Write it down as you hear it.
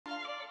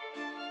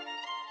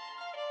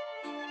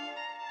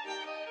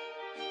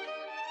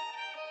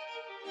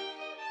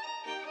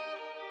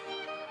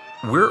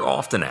We're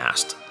often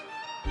asked,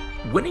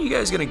 when are you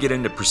guys going to get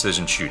into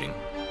precision shooting?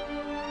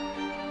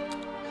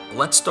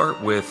 Let's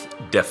start with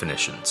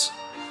definitions.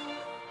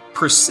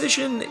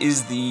 Precision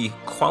is the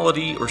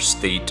quality or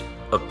state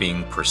of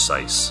being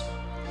precise.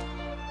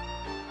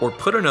 Or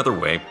put another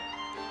way,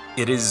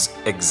 it is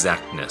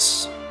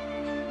exactness.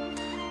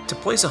 To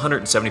place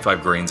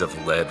 175 grains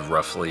of lead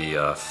roughly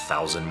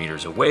 1,000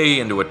 meters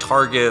away into a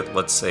target,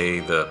 let's say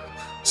the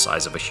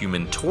size of a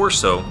human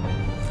torso,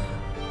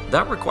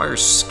 that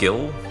requires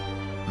skill,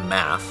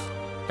 math,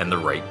 and the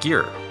right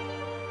gear.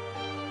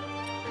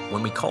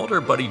 When we called our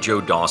buddy Joe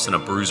Dawson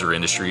of Bruiser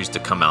Industries to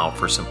come out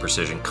for some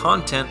precision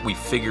content, we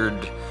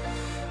figured,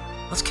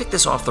 let's kick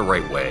this off the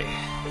right way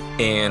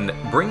and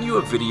bring you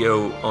a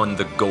video on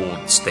the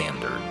gold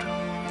standard,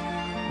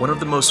 one of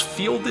the most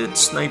fielded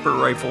sniper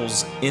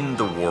rifles in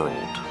the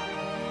world,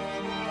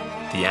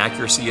 the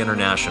Accuracy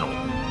International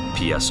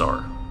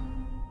PSR.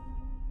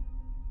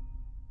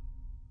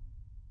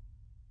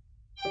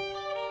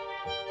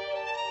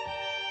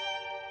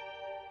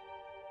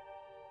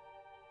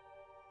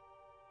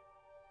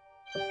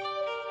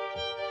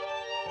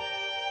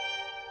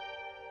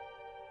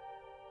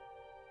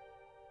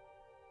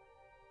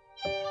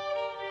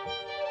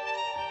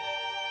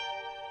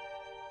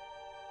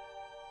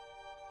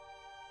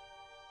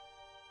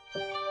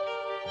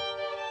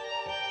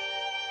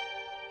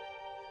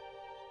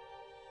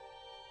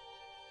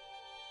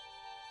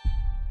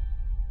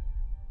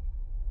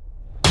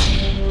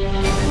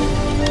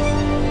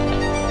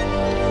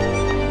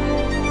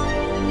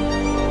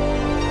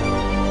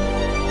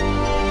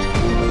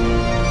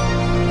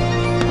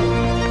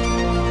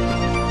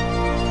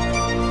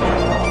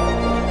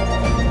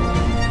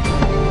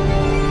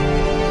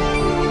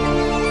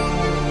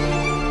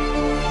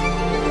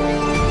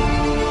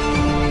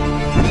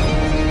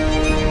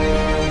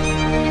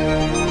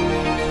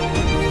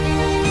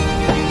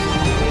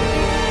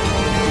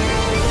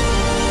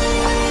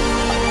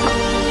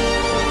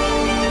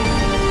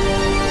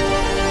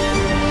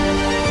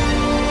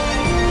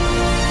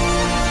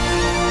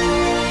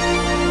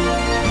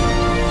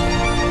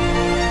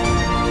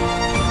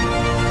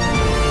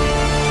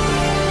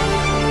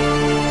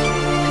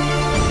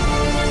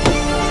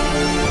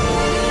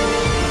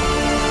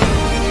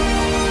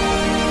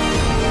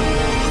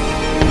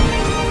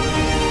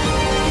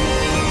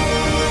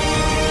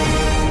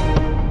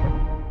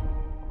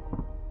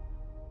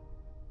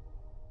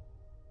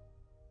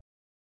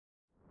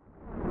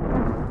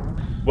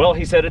 Well,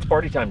 he said it's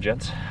party time,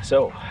 gents.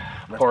 So,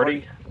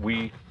 party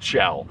we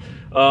shall.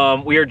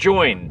 We are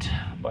joined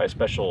by a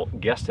special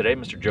guest today,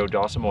 Mr. Joe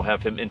Dawson. We'll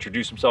have him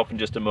introduce himself in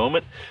just a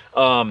moment.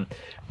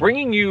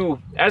 Bringing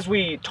you, as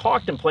we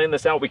talked and planned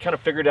this out, we kind of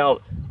figured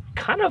out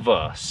kind of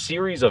a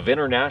series of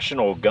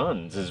international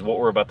guns is what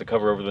we're about to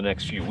cover over the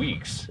next few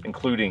weeks,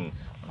 including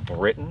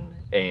Britain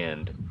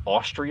and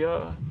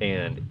Austria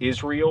and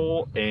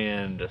Israel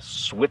and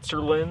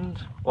Switzerland.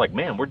 Like,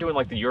 man, we're doing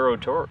like the Euro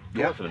tour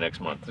for the next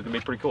month. It's gonna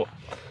be pretty cool.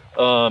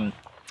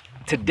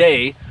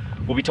 Today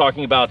we'll be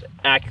talking about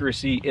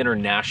Accuracy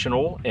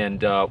International,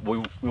 and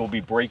we will be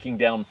breaking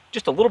down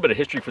just a little bit of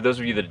history for those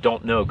of you that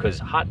don't know, because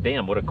hot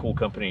damn, what a cool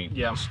company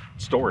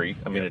story.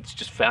 I mean, it's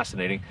just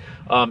fascinating.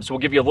 So we'll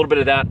give you a little bit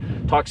of that,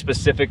 talk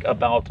specific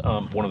about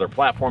one of their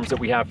platforms that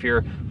we have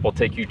here. We'll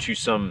take you to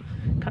some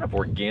kind of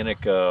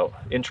organic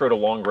intro to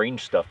long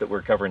range stuff that we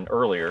were covering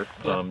earlier.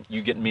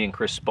 You getting me and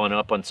Chris spun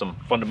up on some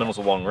fundamentals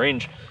of long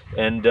range,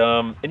 and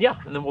yeah,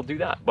 and then we'll do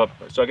that. But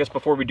so I guess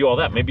before we do all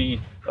that,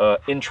 maybe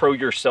intro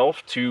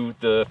yourself to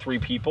the three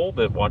people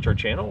that watch our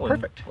channel.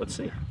 And perfect. Let's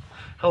see.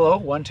 Hello,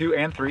 1, 2,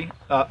 and 3.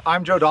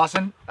 I'm Joe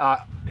Dawson,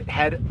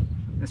 head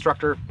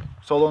instructor,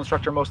 solo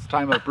instructor most of the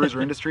time of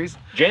Bruiser Industries.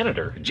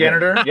 Janitor.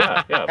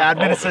 Yeah.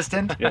 Admin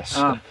assistant. Yes.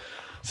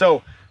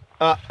 So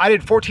I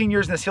did 14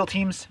 years in the SEAL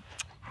teams,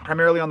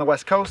 primarily on the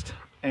West Coast,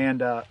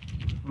 and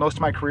most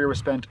of my career was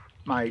spent,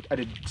 I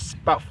did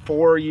about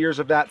 4 years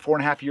of that,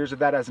 4.5 years of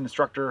that as an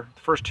instructor.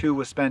 The first 2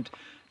 was spent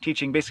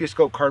teaching basically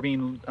scope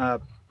carbine,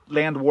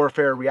 land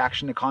warfare,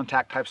 reaction to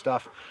contact type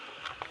stuff.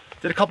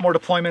 Did a couple more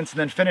deployments and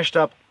then finished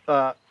up,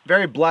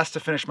 very blessed to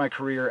finish my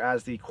career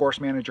as the course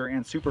manager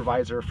and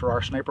supervisor for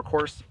our sniper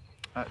course.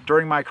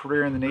 During my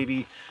career in the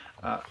Navy,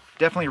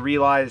 definitely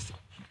realized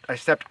I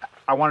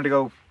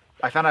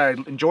found I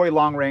enjoy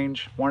long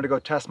range, wanted to go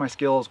test my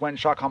skills, went and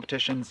shot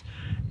competitions,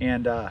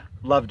 and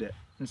loved it.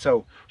 And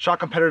so shot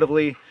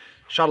competitively,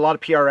 shot a lot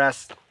of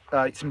PRS,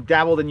 some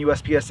dabbled in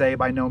USPSA,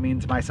 by no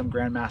means am I some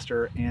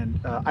grandmaster,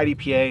 and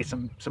IDPA,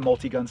 some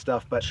multi-gun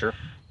stuff, but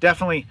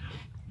definitely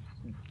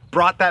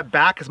brought that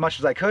back as much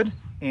as I could.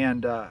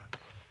 And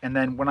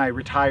then when I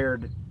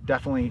retired,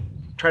 definitely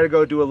try to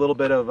go do a little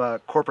bit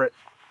of corporate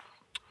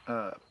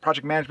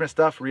project management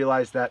stuff.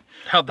 Realized that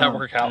how'd that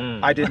work out?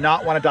 I did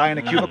not want to die in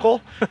a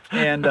cubicle,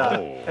 and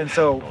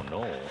so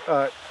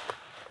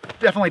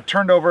definitely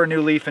turned over a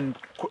new leaf and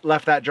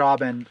left that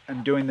job and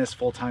doing this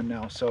full time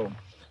now. So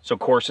So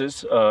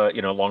courses,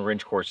 long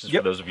range courses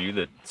Yep. for those of you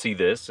that see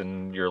this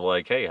and you're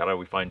like, hey, how do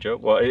we find Joe?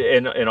 Well,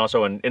 and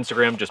also on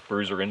Instagram, just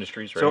Bruiser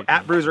Industries, right? So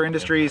at Bruiser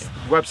Industries,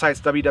 website's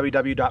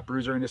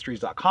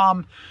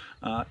www.bruiserindustries.com.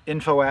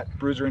 Info at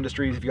Bruiser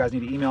Industries if you guys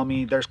need to email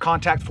me. There's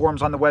contact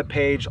forms on the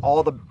webpage.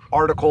 All the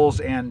articles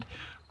and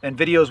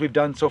videos we've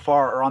done so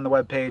far are on the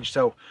webpage.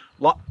 So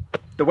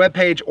the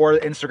webpage or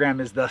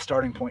Instagram is the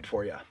starting point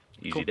for you.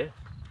 Easy day.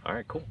 All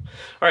right, cool.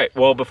 All right,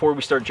 well, before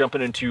we start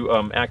jumping into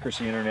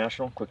Accuracy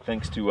International, quick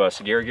thanks to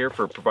Ciguera Gear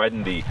for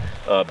providing the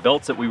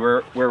belts that we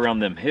wear around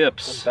them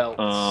hips. The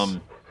belts. I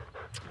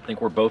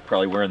think we're both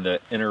probably wearing the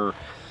inner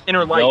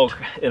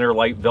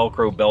light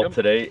Velcro belt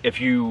today.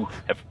 If you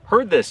have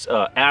heard this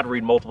ad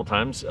read multiple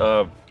times,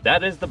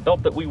 that is the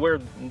belt that we wear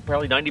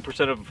probably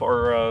 90% of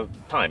our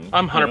time.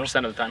 I'm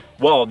 100% of the time.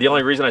 Well, the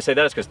only reason I say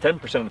that is because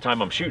 10% of the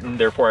time I'm shooting,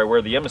 therefore I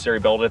wear the Emissary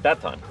belt at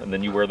that time, and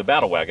then you wear the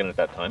Battle Wagon at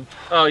that time.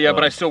 Oh yeah,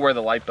 but I still wear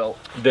the light belt.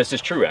 This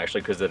is true,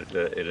 actually, because it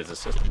is a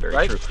system. Very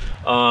Right. true.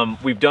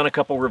 We've done a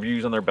couple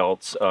reviews on their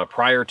belts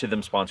prior to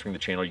them sponsoring the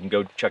channel. You can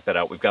go check that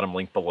out. We've got them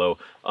linked below.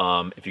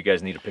 If you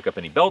guys need to pick up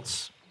any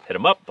belts, hit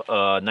them up.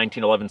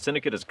 1911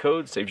 Syndicate is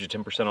code, saves you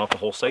 10% off the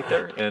whole site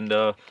there, and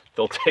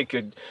they'll take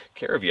good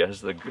care of you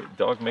as the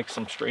dog makes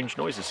some strange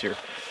noises here.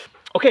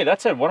 Okay,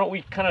 that said, why don't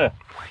we kind of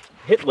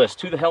hit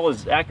list who the hell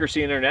is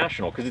Accuracy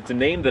International? Because it's a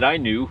name that I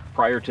knew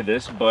prior to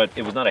this, but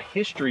it was not a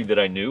history that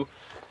I knew,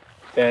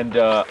 and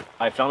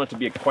I found it to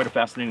be quite a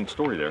fascinating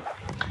story there.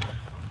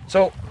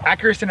 So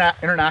Accuracy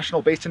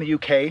International, based in the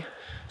UK,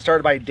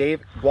 started by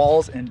Dave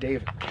Walls and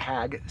Dave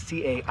Caig,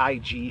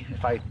 C-A-I-G.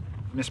 If I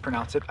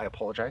mispronounce it, I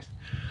apologize.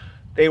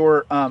 They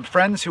were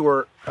friends who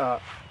were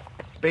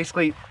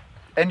basically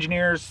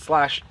engineers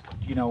slash,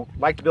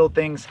 like to build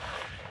things.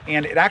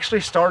 And it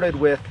actually started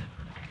with,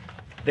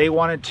 they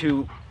wanted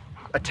to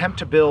attempt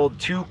to build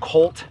 2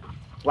 Colt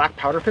black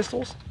powder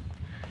pistols,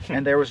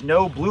 and there was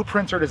no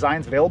blueprints or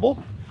designs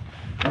available.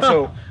 And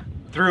so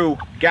through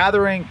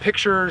gathering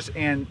pictures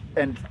and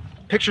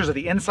pictures of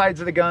the insides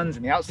of the guns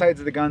and the outsides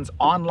of the guns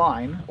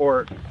online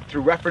or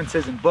through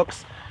references and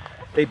books,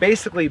 they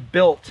basically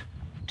built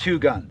 2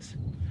 guns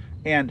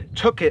and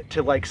took it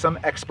to like some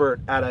expert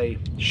at a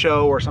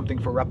show or something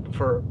for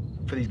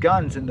these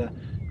guns, and the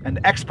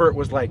expert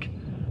was like,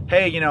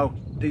 hey,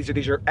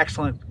 these are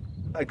excellent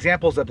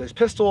examples of this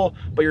pistol,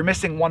 but you're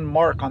missing one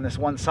mark on this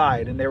one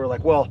side. And they were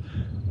like, well,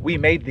 we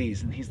made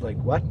these. And he's like,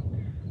 what?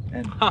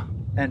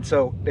 And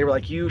so they were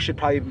like, you should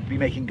probably be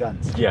making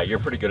guns. Yeah, you're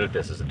pretty good at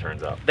this, as it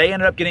turns out. They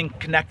ended up getting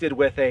connected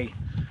with a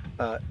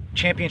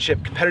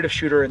championship competitive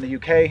shooter in the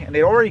UK, and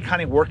they were already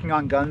kind of working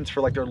on guns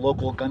for like their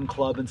local gun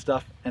club and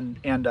stuff. And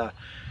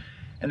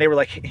they were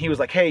like, he was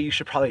like, hey, you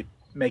should probably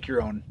make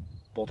your own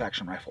bolt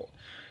action rifle.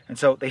 And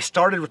so they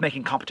started with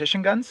making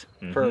competition guns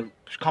for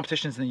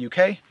competitions in the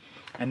UK,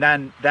 and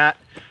then that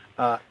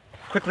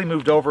quickly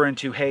moved over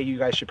into, hey, you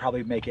guys should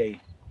probably make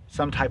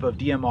some type of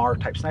DMR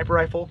type sniper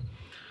rifle.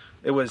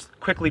 It was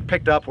quickly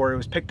picked up, or it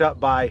was picked up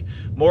by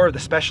more of the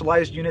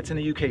specialized units in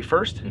the UK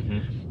first.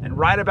 And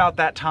right about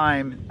that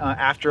time,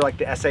 after like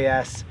the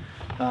SAS,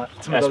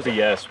 some of those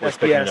SBS was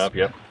picking it up,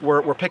 yeah.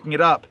 We're picking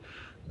it up.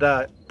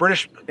 The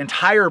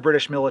entire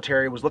British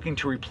military was looking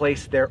to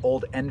replace their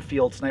old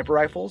Enfield sniper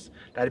rifles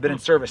that had been in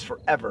service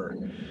forever.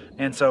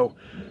 And so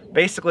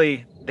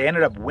basically they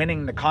ended up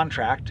winning the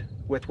contract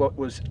with what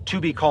was to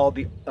be called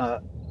the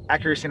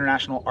Accuracy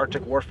International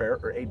Arctic Warfare,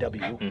 or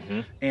AW.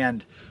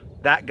 And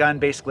that gun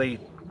basically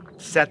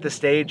set the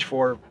stage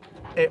for,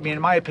 I mean,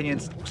 in my opinion,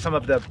 some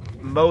of the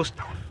most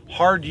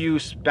hard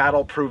use,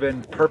 battle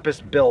proven,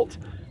 purpose built.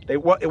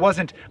 It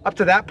wasn't, up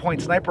to that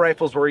point, sniper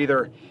rifles were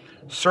either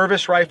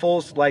service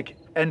rifles like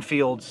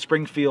Enfields,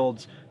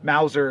 Springfields,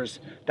 Mausers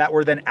that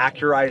were then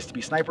accurized to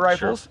be sniper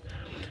rifles. Sure.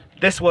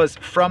 This was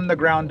from the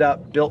ground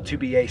up built to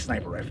be a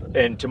sniper rifle.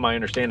 And to my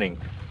understanding,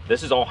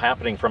 this is all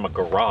happening from a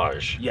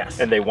garage. Yes.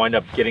 And they wind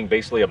up getting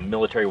basically a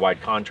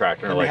military-wide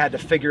contract. And they had to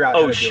figure out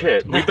how to do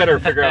shit, we better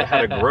figure out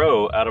how to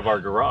grow out of our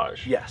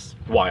garage. Yes.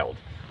 Wild.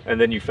 And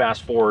then you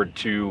fast forward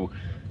to,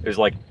 it's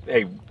like,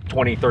 hey,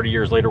 20, 30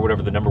 years later,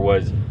 whatever the number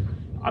was.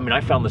 I mean,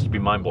 I found this to be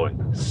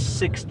mind-blowing.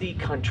 60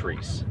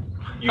 countries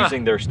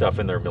using their stuff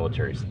in their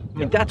militaries. I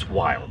mean, that's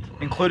wild.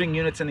 Including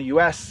units in the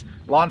U.S.,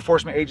 law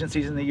enforcement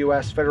agencies in the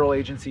U.S., federal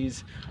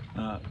agencies.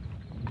 I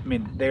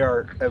mean, they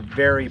are a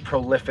very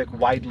prolific,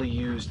 widely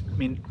used, I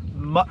mean,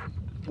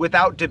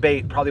 without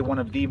debate, probably one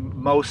of the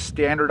most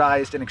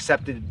standardized and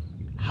accepted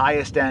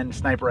highest end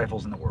sniper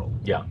rifles in the world.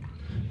 Yeah.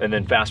 And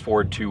then fast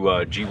forward to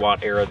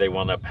GWAT era, they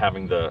wound up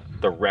having the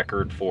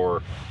record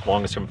for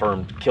longest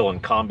confirmed kill in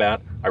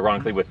combat,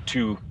 ironically with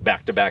 2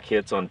 back-to-back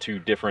hits on 2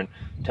 different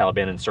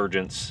Taliban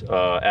insurgents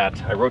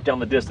I wrote down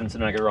the distance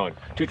and I got it wrong,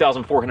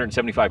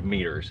 2,475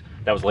 meters.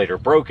 That was later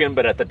broken,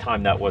 but at the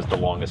time that was the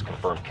longest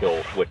confirmed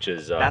kill, which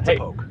is, that's hey, a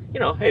poke.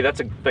 Hey, that's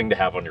a thing to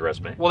have on your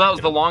resume. Well, that was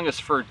the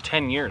longest for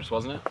 10 years,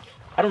 wasn't it?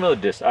 I don't know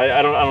the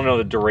I don't know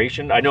the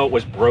duration. I know it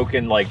was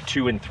broken like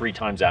 2 and 3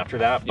 times after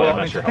that. But Well, I'm I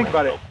not mean, sure to think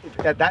how long about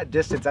it, at that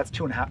distance, that's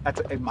 2.5.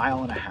 That's a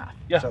mile and a half.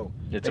 Yeah, so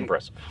it's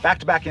impressive.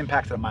 Back-to-back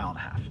impacts at a mile and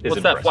a half. It's What's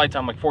impressive. that flight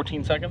time? Like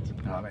 14 seconds?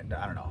 No, I mean,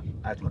 I don't know.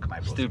 I have to look at my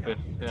post Stupid.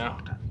 again.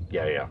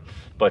 Yeah. Yeah.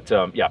 But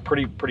yeah,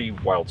 pretty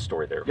wild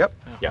story there. Yep.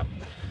 Yeah.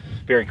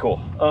 Very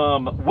cool.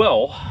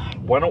 Well,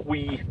 why don't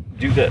we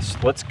do this?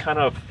 Let's kind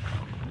of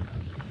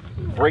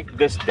break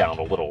this down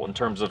a little in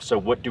terms of, so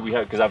what do we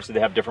have? Because obviously they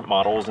have different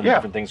models and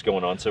different things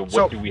going on. So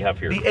what do we have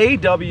here?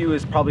 The AW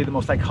is probably the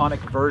most iconic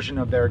version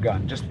of their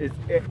gun. Just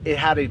it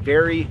had a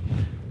very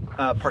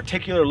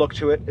particular look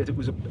to it. It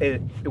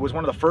was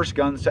one of the first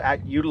guns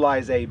to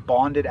utilize a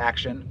bonded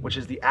action, which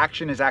is the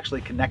action is actually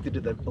connected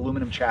to the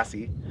aluminum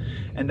chassis.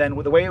 And then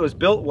the way it was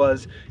built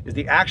is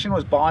the action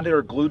was bonded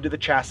or glued to the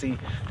chassis.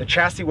 The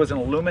chassis was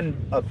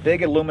a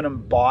big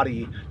aluminum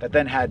body that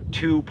then had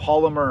 2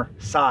 polymer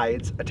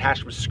sides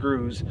attached with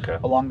screws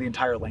along the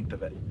entire length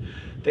of it.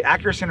 The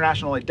Accuracy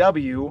International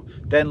AW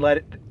then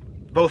let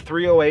both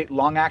 308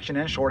 long action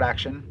and short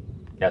action.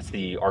 That's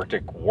the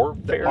Arctic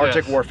Warfare?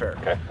 Arctic Warfare.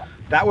 Okay.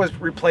 That was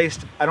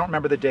replaced, I don't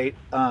remember the date,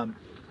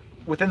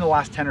 within the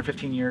last 10 or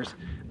 15 years,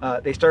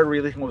 they started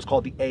releasing what was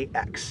called the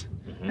AX.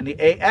 And the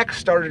AX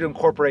started to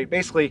incorporate,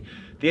 basically,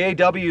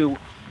 the AW,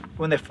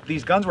 when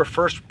these guns were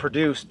first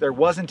produced, there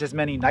wasn't as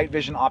many night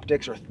vision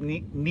optics or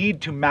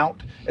need to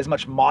mount as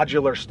much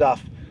modular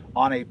stuff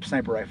on a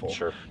sniper rifle.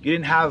 Sure. You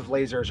didn't have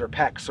lasers or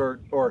PEX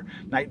or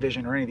night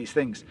vision or any of these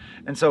things.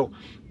 And so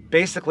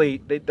basically,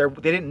 they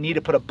didn't need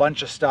to put a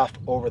bunch of stuff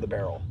over the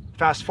barrel.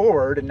 Fast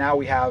forward, and now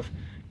we have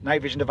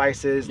night vision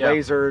devices,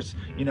 lasers,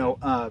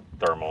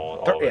 thermal,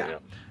 all of it, yeah.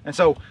 And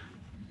so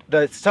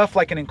the stuff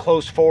like an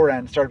enclosed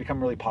forend started to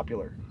become really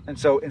popular. And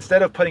so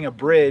instead of putting a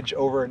bridge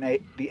over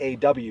the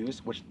AWs,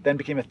 which then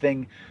became a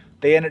thing,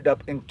 they ended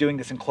up doing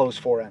this enclosed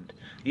forend.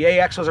 The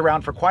AX was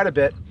around for quite a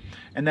bit,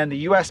 and then the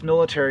US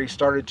military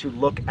started to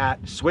look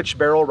at switch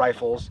barrel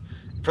rifles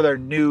for their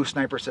new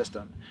sniper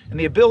system. And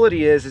the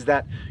ability is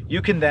that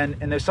you can then,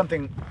 and there's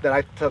something that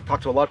I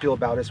talk to a lot of people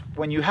about, is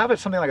when you have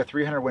something like a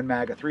 300 Win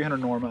Mag, a 300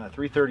 Norma, a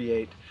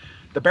 338,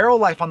 the barrel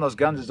life on those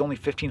guns is only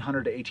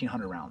 1,500 to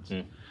 1,800 rounds.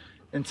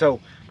 And so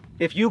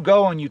if you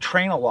go and you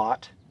train a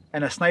lot,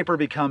 and a sniper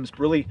becomes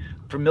really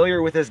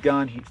familiar with his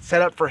gun, he's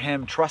set up for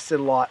him, trusts it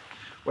a lot,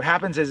 what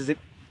happens is it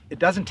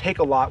doesn't take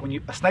a lot.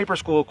 When a sniper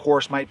school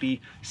course might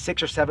be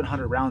 600 or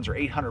 700 rounds or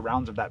 800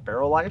 rounds of that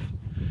barrel life.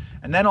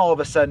 And then all of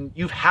a sudden,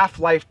 you've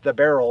half-lifed the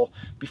barrel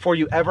before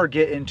you ever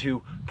get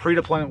into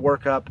pre-deployment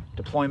workup,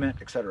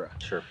 deployment, etc.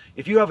 Sure.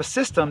 If you have a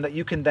system that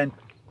you can then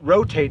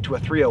rotate to a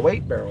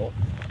 308 barrel,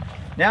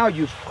 now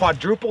you've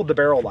quadrupled the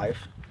barrel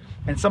life,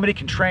 and somebody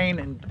can train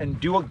and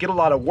get a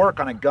lot of work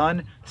on a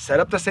gun, set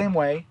up the same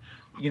way,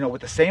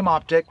 with the same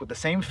optic, with the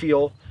same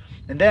feel,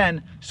 and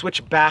then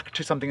switch back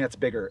to something that's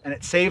bigger. And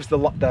it saves the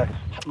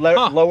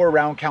lower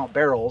round count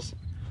barrels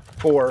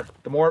for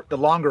the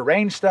longer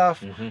range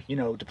stuff,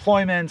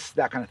 deployments,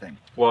 that kind of thing.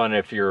 Well, and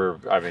if you're,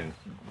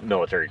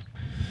 military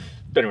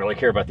doesn't really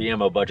care about the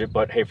ammo budget,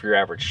 but hey, for your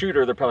average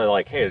shooter, they're probably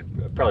like, hey,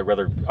 I'd probably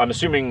rather, I'm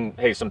assuming,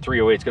 hey, some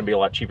 308 is going to be a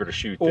lot cheaper to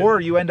shoot. Or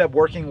you end up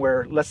working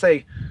where, let's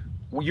say,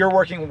 you're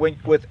working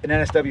with an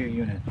NSW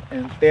unit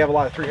and they have a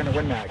lot of 300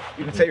 Win Mag.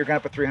 You can set your gun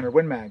up with 300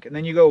 Win Mag, and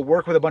then you go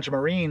work with a bunch of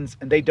Marines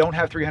and they don't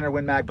have 300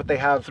 Win Mag, but they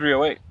have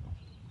 308.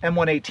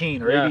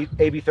 M118 or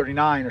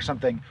AB39 or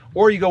something.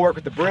 Or you go work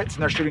with the Brits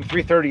and they're shooting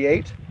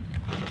 338.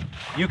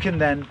 You can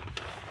then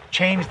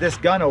change this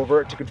gun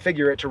over to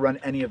configure it to run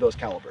any of those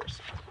calibers.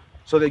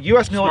 So the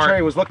US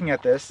military was looking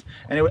at this,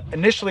 and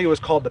initially it was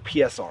called the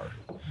PSR,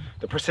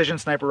 the Precision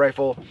Sniper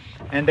Rifle,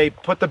 and they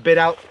put the bid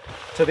out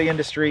to the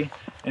industry,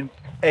 and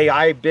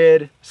AI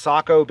bid,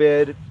 Sacco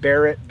bid,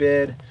 Barrett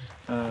bid,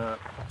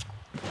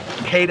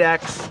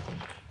 Cadex.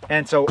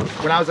 And so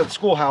when I was at the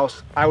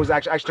schoolhouse, I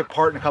took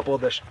part in a couple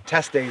of the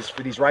test days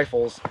for these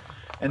rifles,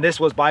 and this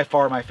was by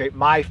far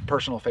my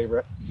personal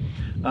favorite.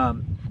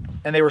 And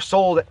they were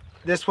sold.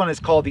 This one is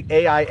called the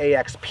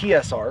AIAX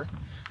PSR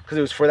because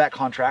it was for that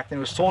contract, and it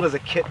was sold as a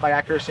kit by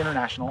Accuracy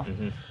International.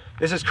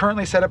 This is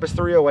currently set up as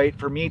 308.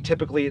 For me,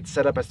 typically it's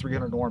set up as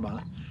 300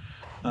 Norma.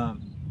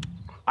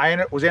 I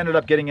ended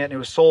up getting it, and it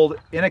was sold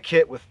in a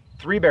kit with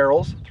 3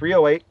 barrels,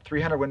 308,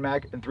 300 Win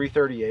Mag, and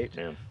 338.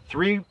 Damn.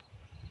 3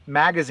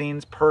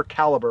 magazines per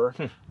caliber,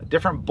 a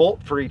different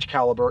bolt for each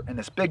caliber, and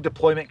this big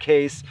deployment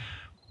case,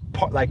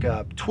 like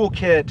a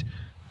toolkit,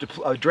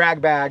 a drag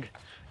bag,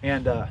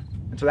 and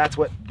so that's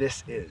what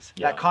this is.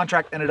 That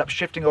contract ended up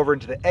shifting over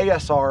into the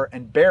ASR,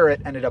 and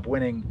Barrett ended up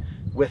winning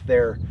with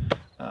their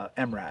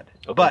MRAD.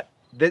 But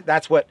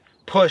that's what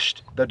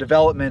pushed the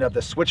development of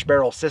the switch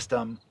barrel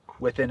system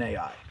within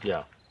AI.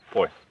 Yeah,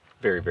 boy,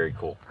 very, very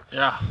cool.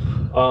 Yeah.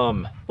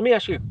 Let me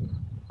ask you a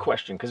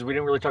question, because we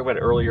didn't really talk about it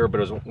earlier, but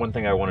it was one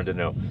thing I wanted to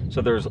know.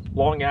 So there's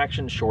long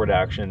action, short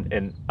action,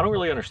 and I don't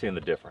really understand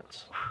the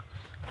difference.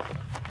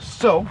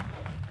 So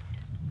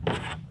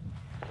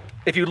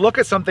if you look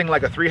at something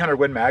like a 300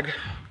 Win Mag,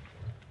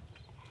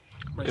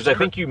 because I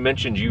think you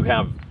mentioned you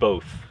have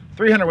both.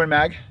 300 Win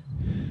Mag,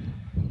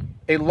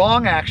 a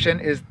long action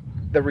is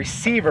the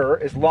receiver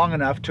is long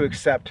enough to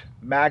accept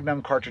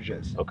Magnum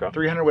cartridges. Okay.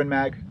 300 Win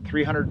Mag,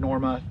 300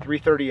 Norma,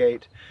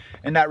 338,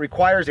 and that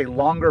requires a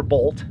longer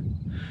bolt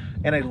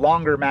and a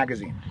longer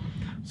magazine.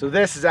 So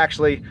this is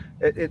actually,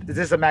 this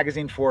is a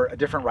magazine for a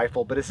different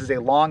rifle, but this is a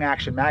long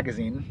action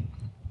magazine.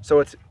 So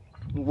it's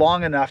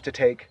long enough to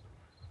take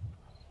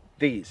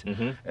these.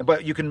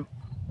 But you can,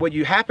 what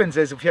happens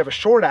is if you have a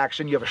short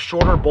action, you have a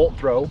shorter bolt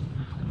throw.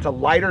 It's a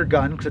lighter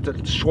gun because it's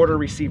a shorter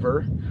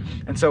receiver.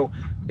 And so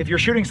if you're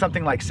shooting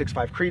something like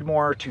 6.5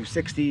 Creedmoor,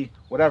 260,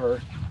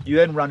 whatever, you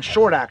then run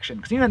short action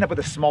because you end up with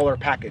a smaller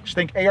package.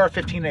 Think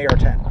AR-15 and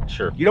AR-10.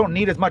 Sure. You don't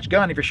need as much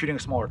gun if you're shooting a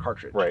smaller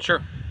cartridge. Right.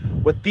 Sure.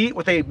 What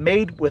they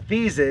made with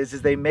these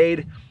is they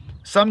made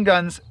some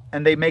guns,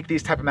 and they make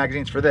these type of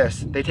magazines for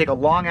this. They take a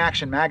long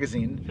action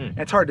magazine, and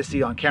it's hard to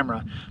see on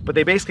camera, but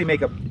they basically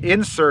make an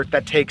insert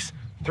that takes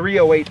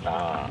 308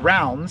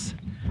 rounds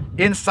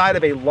inside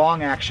of a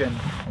long action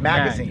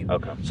magazine.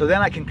 Okay. So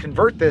then I can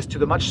convert this to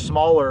the much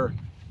smaller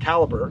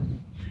caliber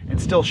and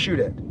still shoot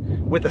it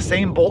with the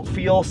same bolt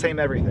feel, same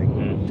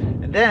everything.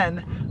 And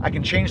then I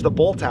can change the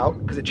bolt out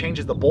because it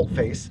changes the bolt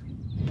face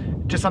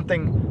to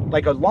something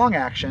like a long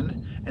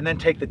action, and then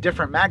take the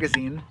different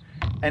magazine,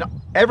 and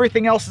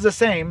everything else is the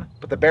same,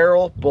 but the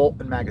barrel, bolt,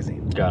 and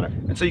magazine. Got it.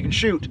 And so you can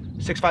shoot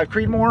 6.5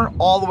 Creedmoor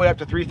all the way up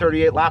to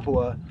 338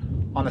 Lapua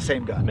on the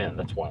same gun. Man,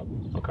 that's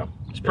wild. Okay.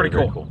 It's pretty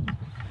cool.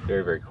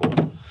 Very, very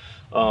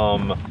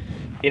cool.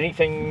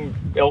 Anything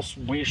else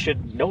we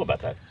should know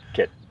about that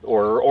kit?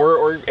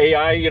 Or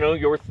AI, you know,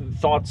 your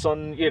thoughts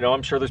on, you know,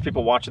 I'm sure there's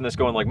people watching this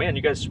going like, man,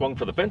 you guys swung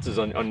for the fences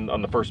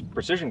on the first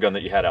precision gun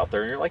that you had out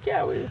there. And you're like,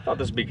 yeah, we thought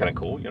this would be kind of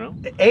cool, you know?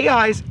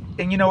 AIs,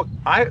 and you know,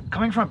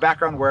 coming from a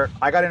background where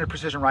I got into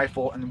precision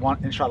rifle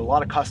and shot a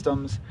lot of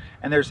customs,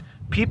 and there's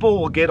people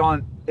will get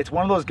on, it's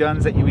one of those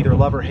guns that you either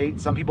love or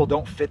hate. Some people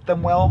don't fit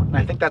them well. And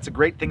I think that's a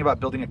great thing about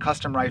building a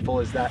custom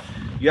rifle is that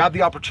you have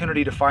the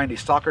opportunity to find a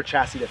stalker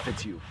chassis that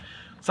fits you.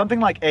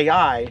 Something like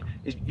AI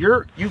is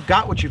you've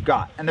got what you've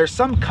got, and there's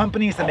some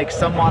companies that make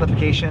some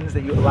modifications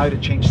that you allow you to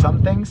change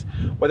some things,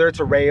 whether it's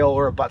a rail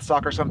or a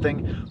buttstock or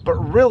something. But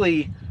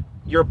really,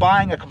 you're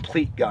buying a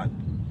complete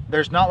gun.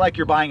 There's not like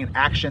you're buying an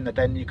action that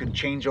then you can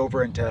change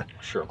over into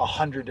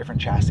 100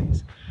 different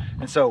chassis.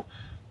 And so,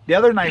 the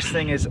other nice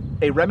thing is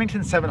a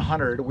Remington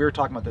 700. We were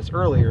talking about this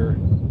earlier.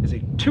 Is a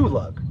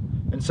 2-lug,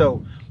 and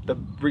so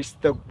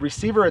the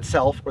receiver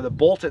itself or the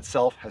bolt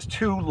itself has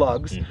 2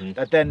 lugs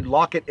that then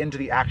lock it into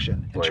the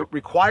action. And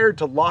required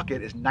to lock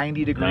it is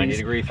 90 degrees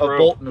of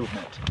bolt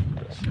movement.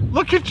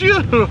 Look at you!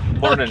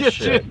 Learning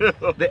shit.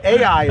 The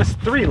AI is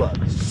 3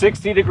 lugs.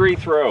 60-degree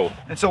throw.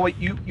 And so what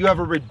you have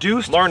a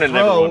reduced Learning,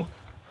 throw everyone.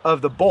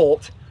 of the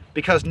bolt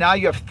because now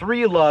you have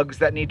 3 lugs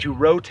that need to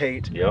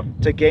rotate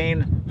to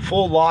gain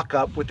full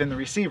lockup within the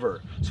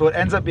receiver. So it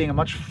ends up being a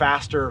much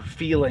faster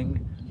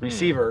feeling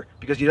receiver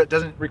because it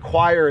doesn't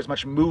require as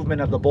much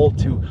movement of the bolt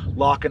to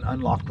lock and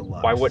unlock the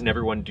lugs. Why wouldn't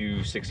everyone do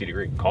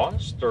 60-degree?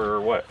 Cost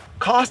or what?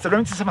 Cost. The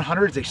Remington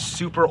 700 is a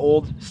super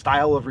old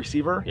style of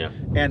receiver. Yeah.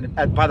 And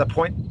by the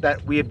point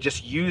that we have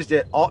just used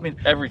it all, I mean,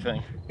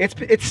 everything.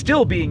 It's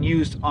still being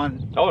used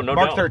on Mark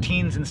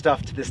 13s and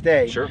stuff to this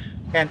day. Sure.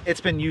 And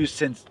it's been used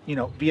since, you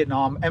know,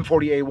 Vietnam,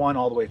 M40A1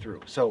 all the way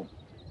through. So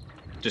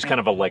just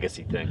kind of a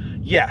legacy thing.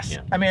 Yes.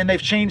 I mean,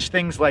 they've changed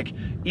things like,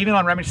 even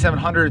on Remington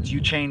 700s,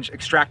 you change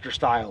extractor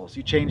styles,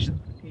 you change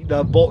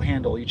the bolt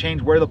handle, you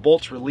change where the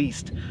bolt's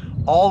released.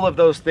 All of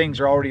those things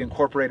are already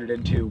incorporated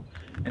into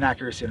an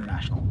Accuracy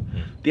International.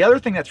 The other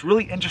thing that's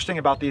really interesting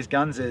about these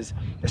guns is,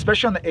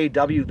 especially on the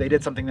AW, they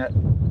did something that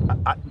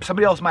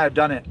somebody else might have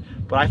done it,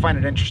 but I find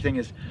it interesting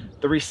is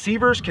the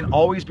receivers can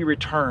always be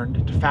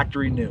returned to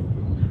factory new.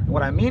 And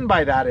what I mean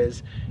by that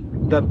is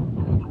the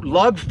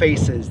lug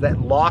faces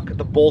that lock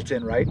the bolt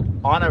in, right?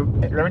 On a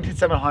Remington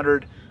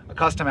 700, a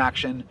custom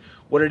action,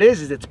 what it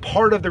is it's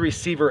part of the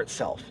receiver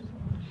itself.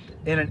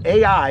 In an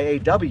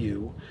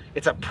AW,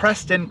 it's a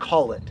pressed in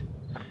collet.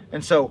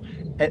 And so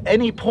at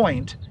any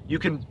point, you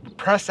can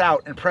press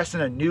out and press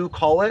in a new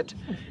collet,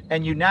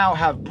 and you now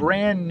have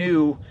brand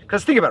new,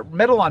 because think about it,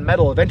 metal on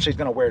metal eventually is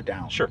gonna wear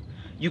down. Sure.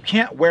 You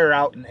can't wear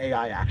out an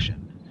AI action.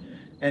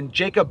 And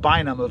Jacob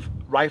Bynum of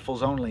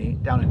Rifles Only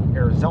down in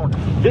Arizona.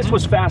 This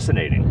was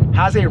fascinating.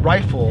 Has a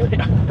rifle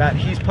that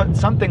he's put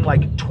something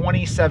like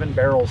 27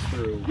 barrels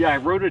through. Yeah, I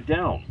wrote it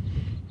down.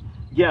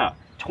 Yeah,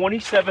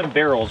 27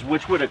 barrels,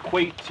 which would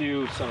equate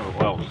to, son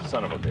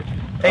of a bitch.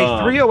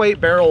 A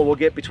 308 barrel will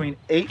get between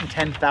 8,000 and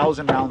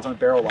 10,000 rounds on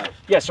barrel life.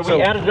 Yeah, so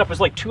we added it up as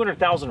like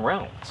 200,000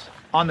 rounds.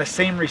 On the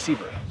same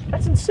receiver.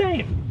 That's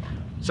insane.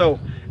 So,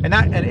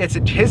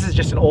 his is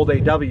just an old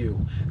AW.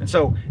 And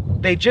so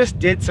they just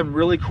did some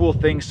really cool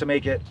things to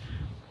make it.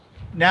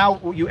 Now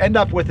what you end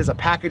up with is a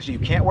package that you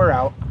can't wear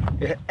out.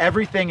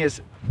 Everything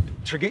is,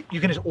 you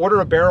can just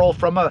order a barrel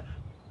from a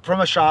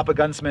shop, a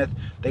gunsmith.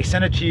 They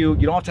send it to you.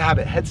 You don't have to have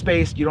it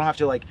headspace. You don't have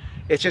to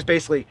it's just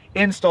basically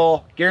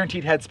install,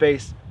 guaranteed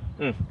headspace,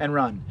 and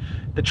run.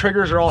 The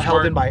triggers are all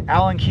held in by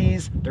Allen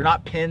keys. They're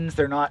not pins.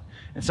 They're not,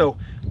 and so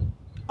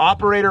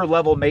operator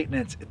level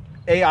maintenance.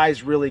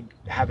 AIs really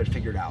have it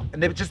figured out.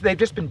 And they've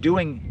just been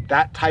doing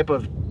that type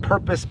of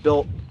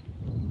purpose-built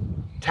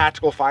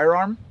tactical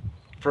firearm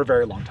for a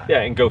very long time.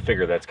 Yeah, and go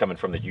figure, that's coming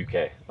from the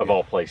UK of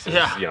all places.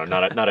 Yeah. You know,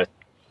 not a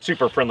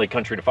super friendly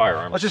country to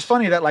firearms. Well, it's just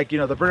funny that, like, you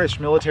know, the British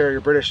military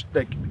or British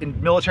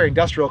military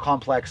industrial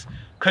complex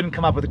couldn't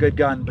come up with a good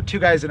gun, but two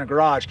guys in a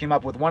garage came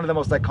up with one of the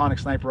most iconic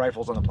sniper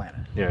rifles on the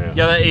planet. Yeah.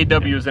 Yeah, that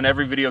AW is in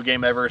every video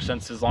game ever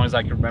since as long as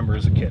I can remember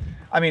as a kid.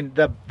 I mean,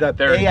 the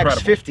They're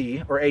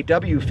AX-50 or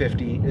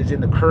AW-50 is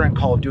in the current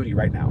Call of Duty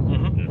right now.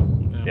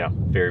 Yeah,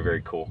 very,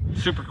 very cool.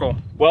 Super cool.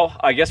 Well,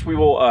 I guess we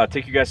will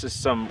take you guys to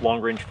some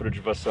long-range footage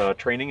of us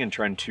training and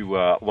trying to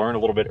learn a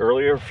little bit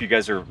earlier. If you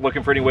guys are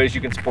looking for any ways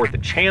you can support the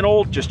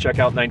channel, just check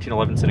out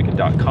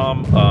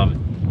 1911syndicate.com.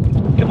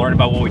 You can learn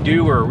about what we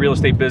do. We're a real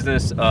estate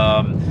business.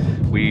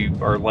 We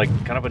are like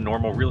kind of a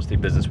normal real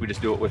estate business. We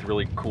just do it with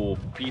really cool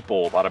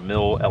people, a lot of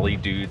LE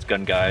dudes,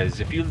 gun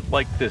guys. If you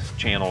like this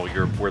channel,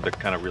 we're the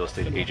kind of real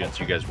estate agents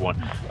you guys want.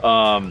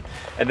 And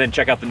then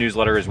check out the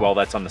newsletter as well.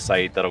 That's on the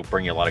site. That'll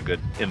bring you a lot of good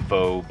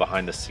info,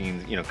 behind the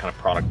scenes, you know, kind of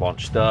product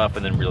launch stuff,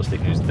 and then real estate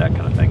news, that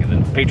kind of thing. And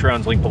then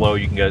Patreon's linked below.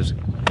 You can guys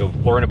go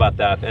learn about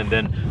that. And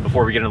then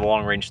before we get into the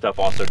long range stuff,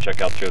 also check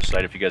out Joe's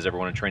site if you guys ever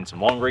want to train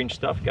some long range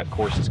stuff. You got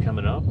courses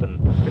coming up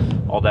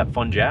and all that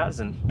fun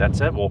jazz. And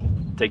that's it. We'll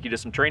take you to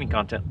some training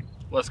content.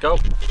 Let's go.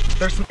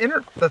 There's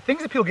the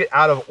things that people get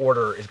out of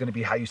order is going to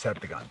be how you set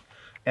up the gun.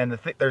 And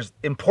there's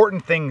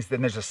important things,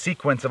 then there's a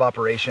sequence of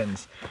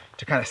operations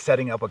to kind of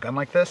setting up a gun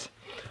like this.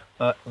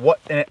 And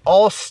it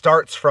all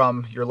starts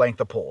from your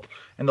length of pull.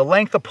 And the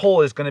length of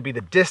pull is going to be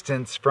the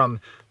distance from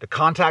the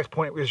contact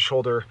point with your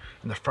shoulder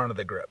and the front of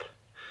the grip.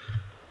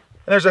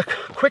 And there's a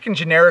quick and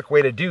generic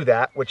way to do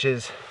that, which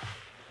is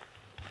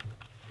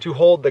to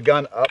hold the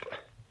gun up,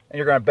 and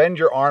you're going to bend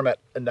your arm at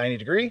a 90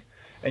 degree,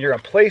 and you're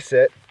going to place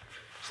it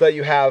so that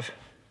you have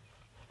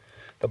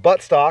the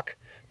buttstock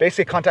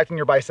basically contacting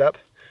your bicep.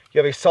 You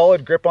have a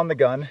solid grip on the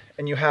gun,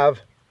 and you have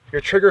your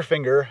trigger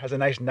finger has a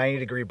nice 90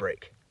 degree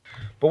break.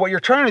 But what you're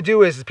trying to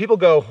do is people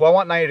go, well, I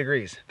want 90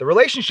 degrees. The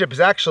relationship is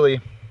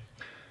actually,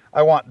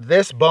 I want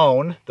this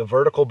bone, the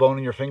vertical bone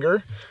in your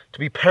finger, to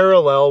be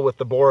parallel with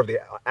the bore of the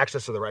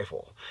axis of the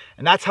rifle.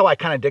 And that's how I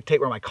kind of dictate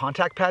where my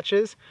contact patch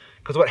is.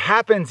 Because what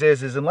happens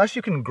is unless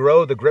you can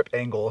grow the grip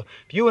angle,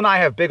 if you and I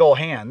have big old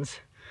hands,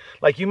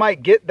 like you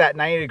might get that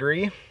 90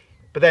 degree,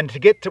 but then to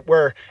get to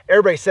where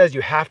everybody says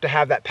you have to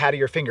have that pad of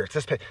your finger,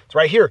 it's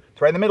right here,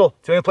 it's right in the middle,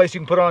 it's the only place you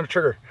can put it on a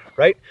trigger,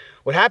 right?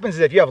 What happens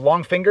is if you have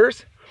long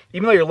fingers,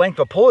 even though your length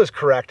of pull is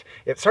correct,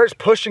 it starts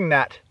pushing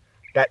that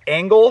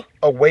angle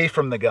away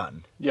from the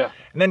gun. Yeah.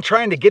 And then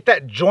trying to get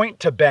that joint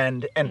to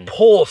bend and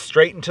pull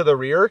straight into the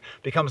rear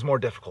becomes more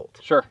difficult.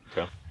 Sure.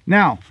 Okay.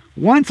 Now,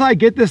 once I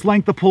get this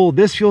length of pull,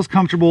 this feels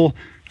comfortable,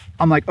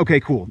 I'm like, okay,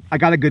 cool. I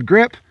got a good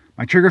grip,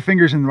 my trigger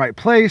finger's in the right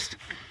place.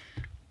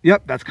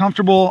 Yep, that's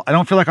comfortable. I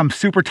don't feel like I'm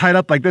super tight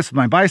up like this with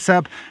my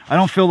bicep. I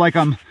don't feel like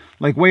I'm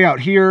like way out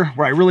here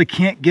where I really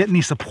can't get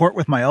any support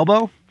with my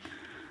elbow.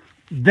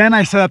 Then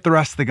I set up the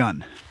rest of the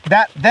gun.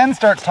 That then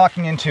starts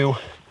talking into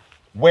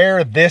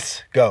where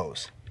this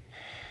goes.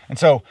 And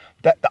so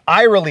the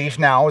eye relief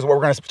now is what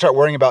we're going to start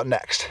worrying about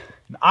next.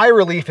 An eye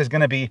relief is going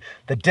to be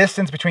the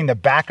distance between the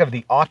back of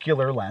the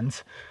ocular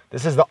lens.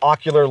 This is the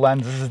ocular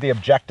lens, this is the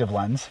objective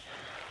lens.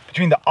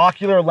 Between the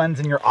ocular lens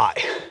and your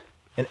eye.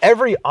 And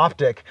every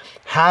optic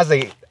has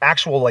a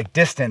actual like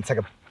distance, like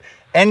a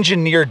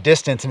engineered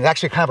distance, and it's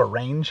actually kind of a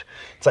range.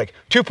 It's like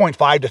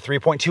 2.5 to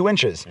 3.2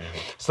 inches.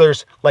 So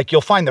there's like,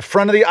 you'll find the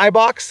front of the eye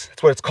box,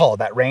 that's what it's called,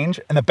 that range,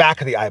 and the back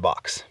of the eye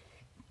box.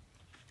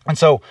 And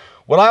so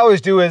what I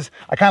always do is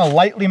I kind of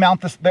lightly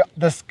mount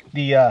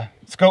the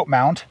scope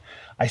mount.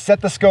 I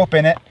set the scope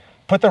in it,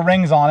 put the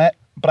rings on it,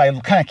 but I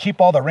kind of keep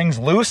all the rings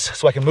loose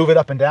so I can move it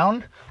up and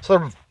down. So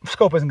the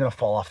scope isn't gonna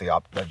fall off the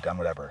gun,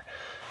 whatever.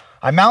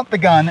 I mount the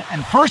gun,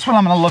 and first what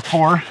I'm gonna look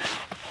for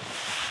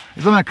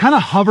is I'm gonna kind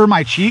of hover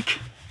my cheek.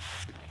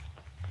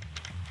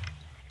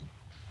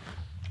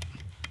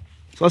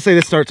 So let's say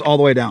this starts all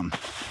the way down.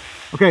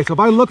 Okay, so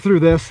if I look through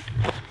this,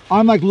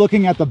 I'm like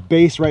looking at the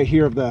base right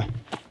here of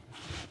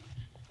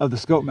the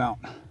scope mount.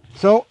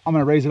 So I'm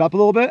gonna raise it up a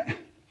little bit.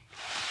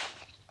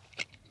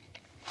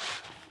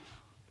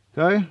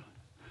 Okay.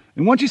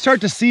 And once you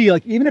start to see,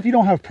 like, even if you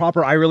don't have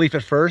proper eye relief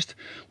at first,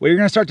 what you're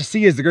gonna start to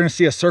see is they're gonna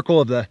see a circle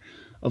of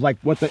like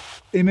what the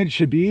image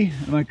should be.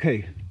 I'm like,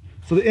 okay,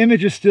 so the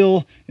image is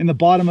still in the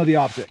bottom of the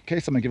optic. Okay,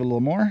 so I'm gonna give it a little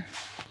more.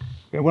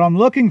 Okay, what I'm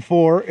looking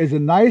for is a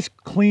nice,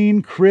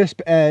 clean,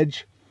 crisp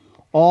edge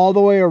all the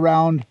way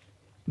around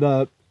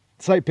the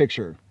sight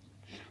picture.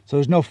 So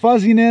there's no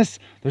fuzziness,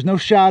 there's no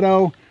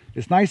shadow,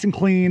 it's nice and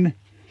clean.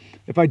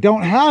 If I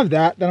don't have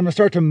that, then I'm gonna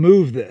start to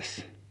move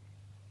this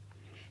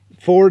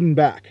forward and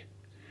back.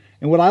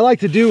 And what I like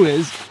to do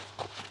is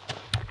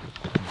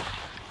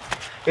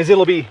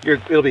it'll be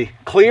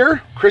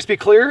clear, crispy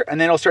clear,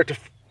 and then it'll start to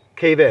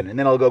cave in, and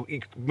then it'll go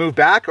move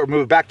back or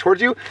move back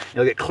towards you.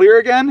 It'll get clear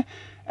again,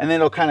 and then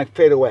it'll kind of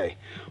fade away.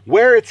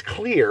 Where it's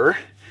clear,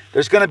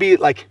 there's going to be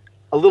like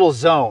a little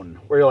zone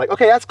where you're like,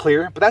 okay, that's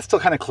clear, but that's still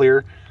kind of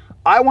clear.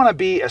 I want to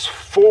be as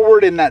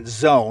forward in that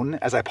zone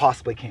as I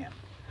possibly can.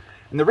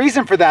 And the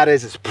reason for that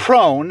is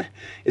prone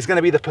is going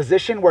to be the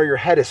position where your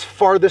head is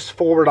farthest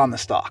forward on the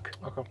stock.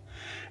 Okay.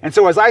 And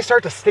so as I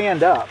start to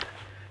stand up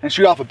and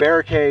shoot off a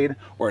barricade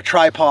or a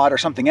tripod or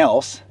something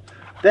else,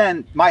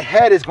 then my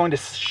head is going to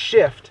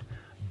shift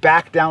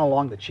back down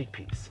along the cheek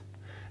piece.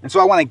 And so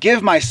I want to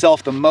give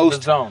myself the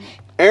most zone.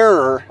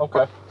 error.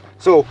 Okay.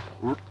 So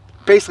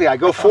basically I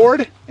go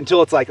forward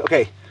until it's like,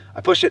 okay,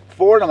 I push it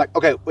forward. I'm like,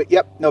 okay, wait,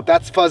 yep, nope,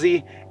 that's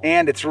fuzzy.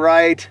 And it's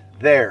right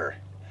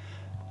there.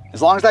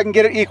 As long as I can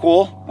get it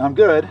equal and I'm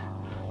good,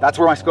 that's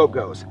where my scope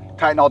goes.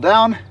 Tighten all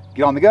down,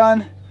 get on the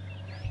gun.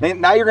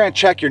 Now you're gonna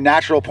check your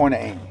natural point of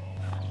aim.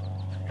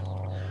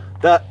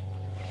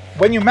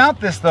 When you mount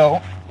this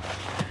though,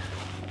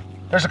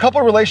 there's a couple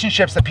of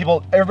relationships that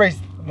everybody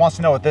wants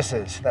to know what this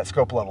is, that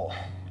scope level.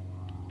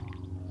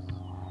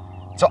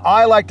 So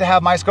I like to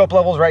have my scope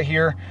levels right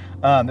here.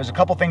 There's a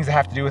couple things that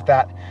have to do with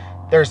that.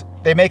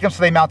 They make them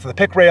so they mount to the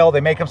pick rail,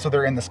 they make them so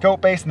they're in the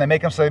scope base, and they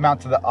make them so they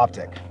mount to the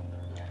optic.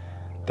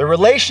 The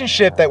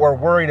relationship that we're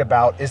worried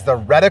about is the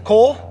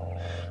reticle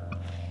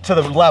to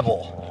the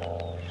level.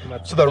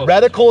 So the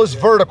reticle is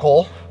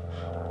vertical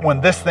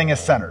when this thing is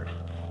centered.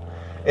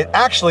 It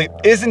actually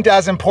isn't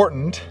as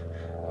important,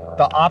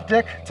 the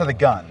optic to the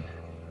gun.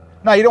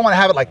 Now you don't want to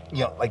have it like,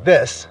 like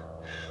this,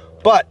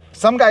 but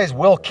some guys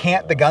will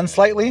cant the gun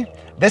slightly.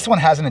 This one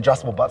has an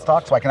adjustable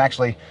buttstock, so I can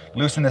actually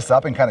loosen this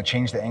up and kind of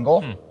change the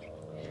angle.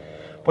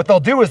 What they'll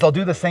do is they'll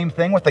do the same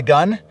thing with the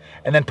gun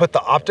and then put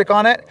the optic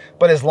on it.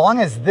 But as long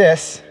as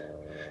this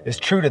is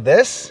true to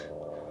this,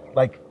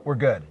 like, we're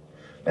good.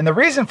 And the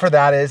reason for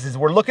that is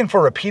we're looking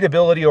for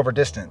repeatability over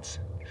distance.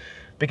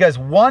 Because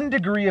 1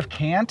 degree of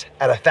cant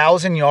at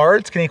 1,000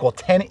 yards can equal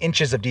 10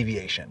 inches of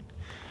deviation.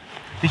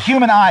 The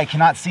human eye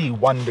cannot see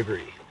 1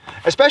 degree,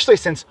 especially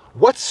since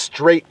what's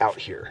straight out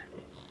here?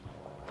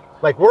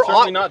 Like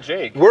Certainly not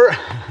Jake. We're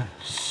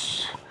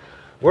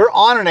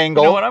on an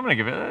angle. You know what? I'm gonna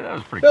give it. That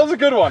was pretty. That was a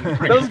good one.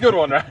 That was a good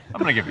one, right? I'm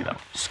gonna give you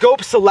that.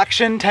 Scope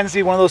selection tends to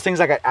be one of those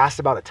things I got asked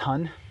about a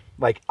ton.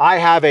 Like I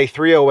have a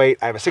 308,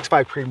 I have a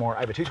 6.5 Creedmoor,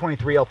 I have a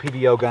 223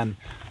 LPVO gun.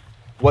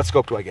 What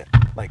scope do I get?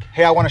 Like,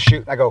 hey, I want to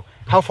shoot. I go,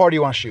 how far do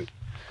you want to shoot?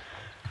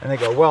 And they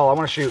go, well, I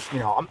want to shoot,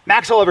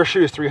 max I'll ever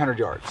shoot is 300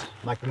 yards.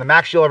 I'm like, then the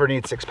max you'll ever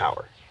need 6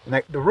 power.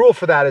 And the rule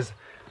for that is,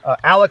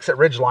 Alex at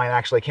Ridgeline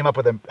actually came up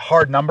with a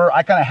hard number.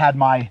 I kind of had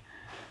my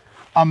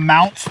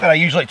amounts that I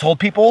usually told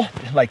people,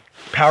 like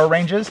power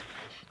ranges,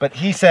 but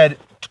he said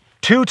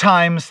 2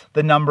 times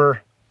the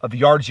number of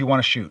yards you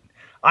want to shoot.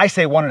 I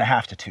say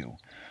 1.5 to 2.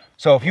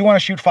 So if you want to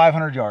shoot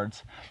 500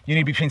 yards, you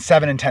need between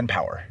 7 and 10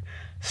 power,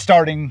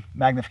 starting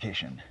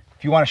magnification.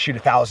 If you want to shoot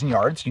 1,000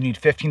 yards, you need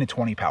 15 to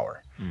 20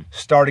 power,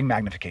 starting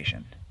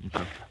magnification.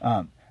 Okay.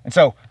 And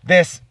so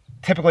this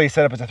typically is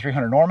set up as a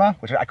 300 Norma,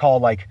 which I call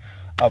like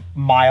a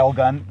mile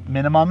gun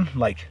minimum,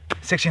 like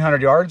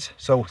 1,600 yards.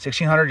 So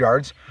 1,600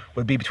 yards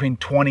would be between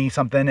 20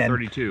 something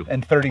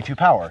and 32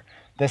 power.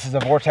 This is a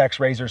Vortex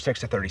Razor 6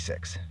 to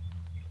 36.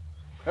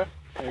 Okay,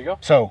 there you go.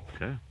 So,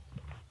 okay.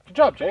 Good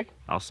job, Jake.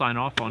 I'll sign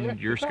off on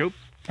your scope.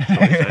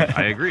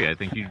 I agree. I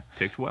think you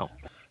picked well.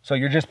 So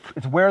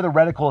it's where the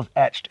reticle is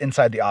etched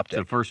inside the optic.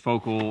 So first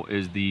focal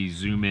is the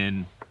zoom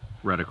in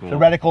reticle. The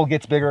reticle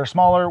gets bigger or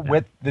smaller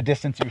with the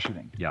distance you're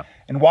shooting. Yeah.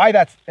 And why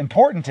that's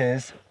important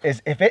is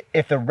if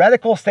the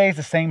reticle stays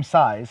the same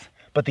size,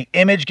 but the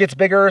image gets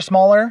bigger or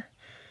smaller,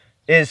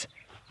 is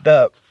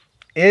the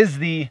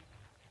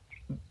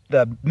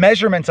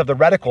measurements of the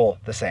reticle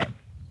the same?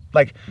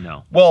 Like,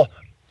 no. Well,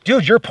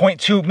 dude, you're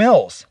 0.2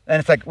 mils.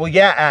 And it's like, well,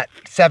 yeah, at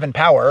 7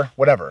 power,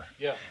 whatever.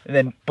 Yeah. And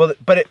then,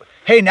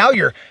 hey, now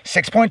you're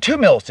 6.2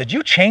 mils. Did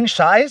you change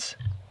size?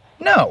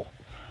 No.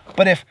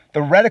 But if the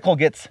reticle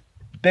gets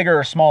bigger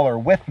or smaller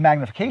with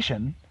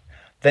magnification,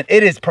 then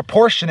it is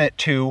proportionate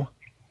to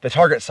the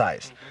target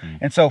size. Mm-hmm.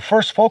 And so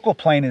first focal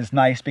plane is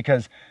nice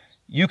because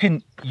you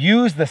can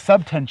use the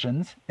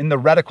subtensions in the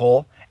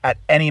reticle at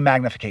any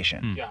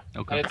magnification. Yeah,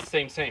 okay. And it's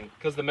the same,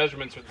 because the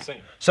measurements are the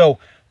same. So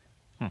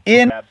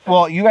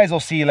well, you guys will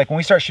see, like when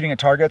we start shooting at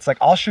targets, like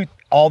I'll shoot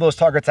all those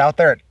targets out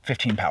there at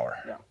 15 power.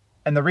 Yeah.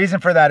 And the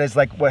reason for that is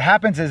like what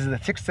happens is the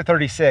 6 to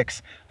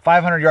 36,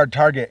 500 yard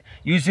target,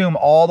 you zoom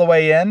all the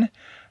way in,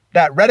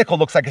 that reticle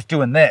looks like it's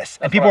doing this.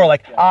 And people are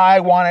like, I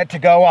want it to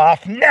go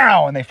off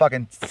now. And they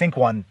fucking sink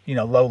one,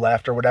 low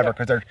left or whatever,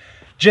 because they're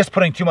just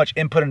putting too much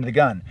input into the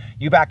gun.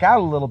 You back out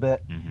a little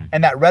bit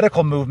and that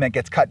reticle movement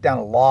gets cut down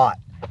a lot.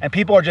 And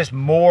people are just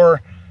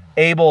more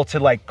able to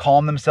like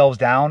calm themselves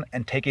down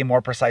and take a more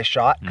precise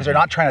shot because they're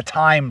not trying to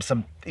time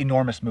some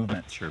enormous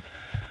movements. Sure.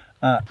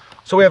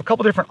 So we have a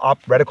couple different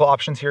reticle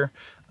options here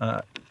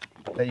that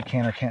you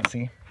can or can't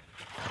see.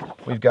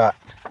 We've got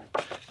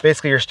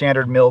basically your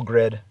standard mill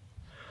grid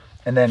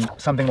and then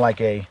something like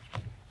a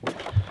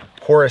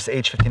Horus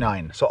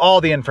H59. So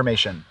all the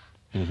information.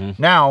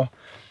 Now,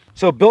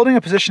 so building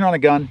a position on a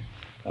gun,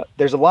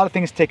 there's a lot of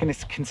things taken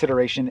into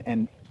consideration,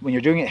 and when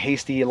you're doing it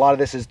hasty, a lot of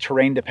this is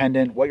terrain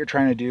dependent, what you're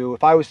trying to do.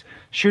 If I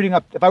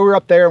were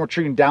up there and we're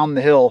shooting down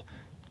the hill,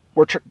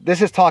 this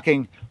is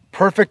talking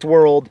perfect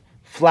world,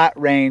 flat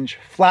range,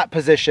 flat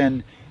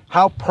position.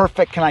 How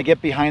perfect can I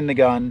get behind the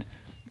gun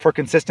for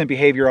consistent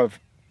behavior of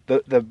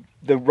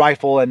the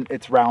rifle and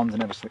its rounds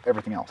and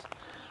everything else.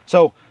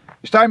 So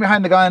you're starting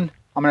behind the gun.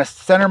 I'm gonna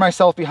center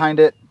myself behind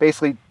it,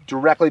 basically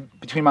directly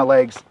between my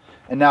legs.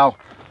 And now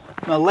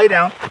I'm gonna lay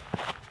down.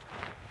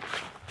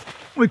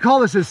 We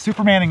call this as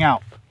Supermaning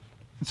out.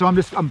 So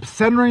I'm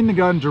centering the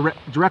gun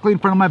directly in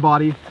front of my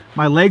body.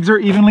 My legs are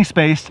evenly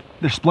spaced.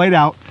 They're splayed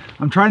out.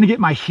 I'm trying to get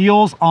my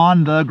heels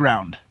on the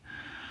ground.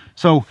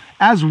 So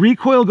as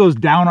recoil goes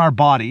down our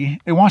body,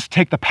 it wants to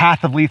take the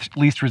path of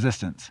least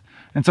resistance.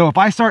 And so if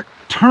I start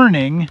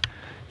turning,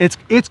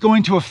 it's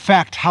going to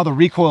affect how the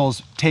recoil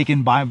is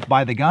taken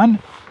by the gun.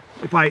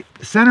 If I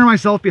center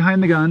myself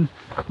behind the gun,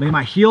 lay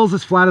my heels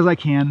as flat as I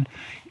can.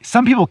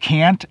 Some people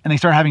can't, and they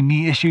start having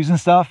knee issues and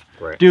stuff.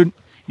 Right. Dude,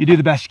 you do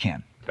the best you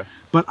can. Okay.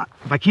 But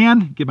if I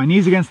can, get my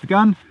knees against the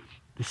gun,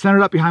 center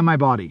it up behind my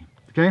body,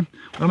 okay?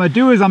 What I'm gonna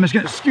do is I'm just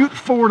gonna scoot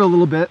forward a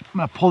little bit. I'm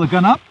gonna pull the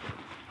gun up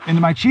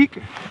into my cheek.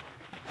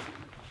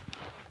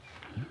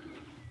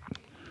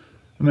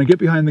 I'm gonna get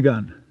behind the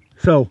gun.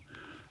 So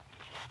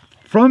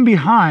from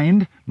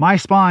behind, my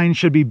spine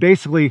should be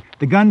basically,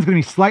 the gun's gonna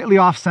be slightly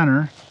off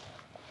center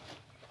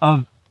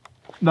of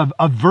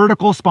a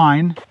vertical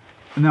spine,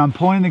 and then I'm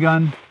pulling the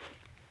gun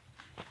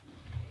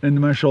into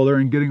my shoulder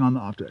and getting on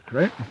the optic,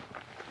 right?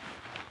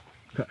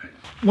 Okay.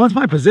 Once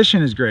my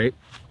position is great,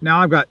 now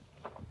I've got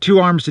two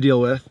arms to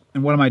deal with,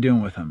 and what am I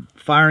doing with them?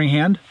 Firing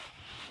hand.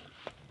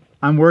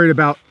 I'm worried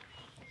about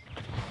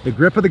the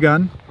grip of the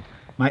gun,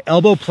 my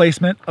elbow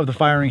placement of the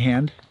firing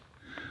hand,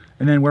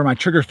 and then where my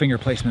trigger finger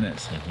placement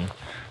is.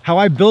 How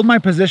I build my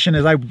position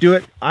is I do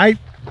it,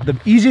 the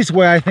easiest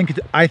way I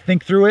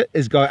think through it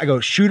is I go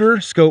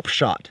shooter, scope,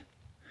 shot.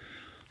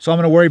 So I'm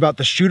gonna worry about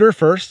the shooter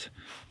first,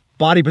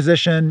 body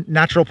position,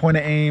 natural point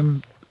of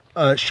aim,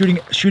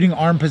 shooting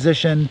arm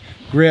position,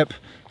 grip,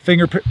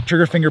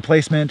 trigger finger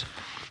placement,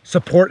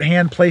 support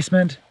hand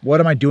placement. What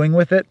am I doing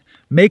with it?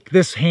 Make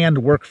this hand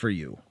work for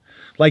you.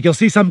 Like you'll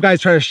see some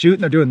guys try to shoot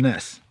and they're doing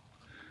this.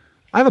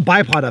 I have a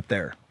bipod up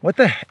there.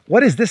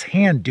 What is this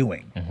hand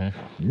doing?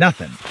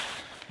 Nothing.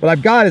 What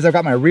I've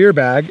got my rear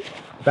bag,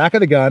 back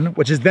of the gun,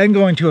 which is then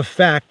going to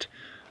affect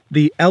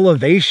the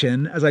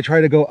elevation as I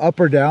try to go up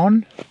or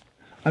down.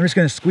 I'm just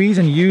gonna squeeze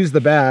and use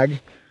the bag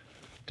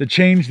to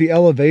change the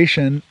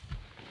elevation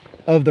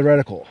of the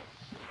reticle.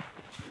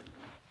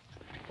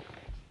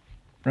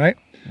 Right?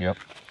 Yep.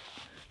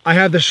 I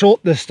have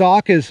the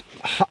stock is,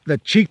 the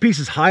cheek piece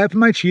is high up in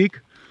my cheek,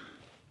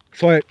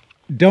 so I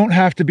don't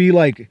have to be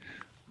like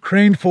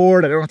craned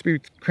forward. I don't have to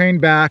be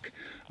craned back.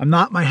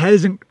 My head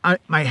isn't,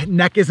 my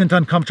neck isn't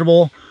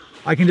uncomfortable.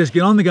 I can just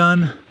get on the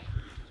gun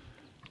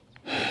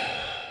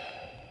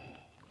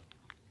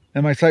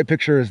and my sight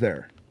picture is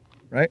there,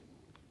 right?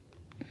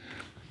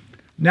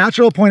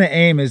 Natural point of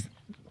aim is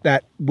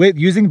that with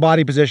using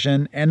body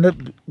position and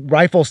the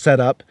rifle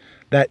setup,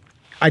 that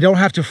I don't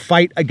have to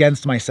fight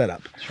against my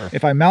setup. Sure.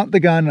 If I mount the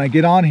gun and I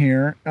get on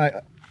here,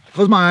 I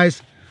close my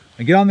eyes,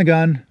 I get on the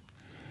gun,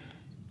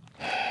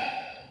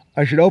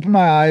 I should open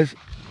my eyes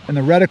and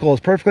the reticle is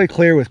perfectly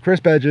clear with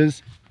crisp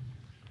edges.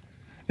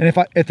 And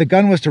if the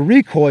gun was to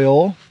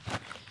recoil,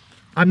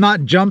 I'm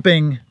not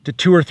jumping to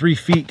 2 or 3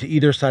 feet to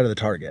either side of the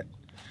target.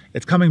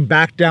 It's coming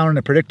back down in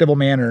a predictable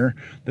manner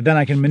that then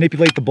I can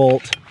manipulate the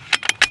bolt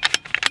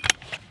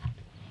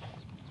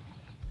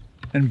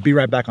and be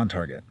right back on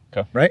target,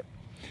 okay. Right?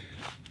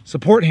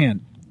 Support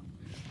hand.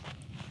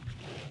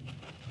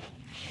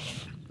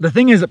 The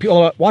thing is that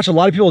people watch a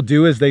lot of people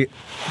do is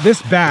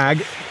this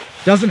bag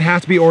doesn't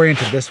have to be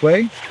oriented this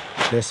way,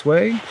 this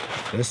way,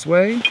 this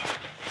way.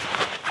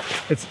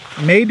 It's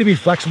made to be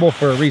flexible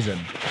for a reason.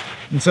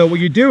 And so what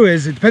you do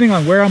is, depending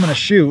on where I'm gonna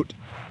shoot,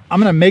 I'm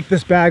gonna make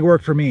this bag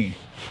work for me.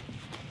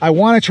 I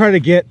wanna try to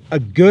get a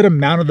good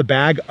amount of the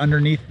bag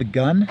underneath the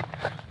gun.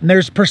 And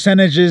there's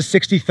percentages,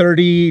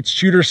 60-30,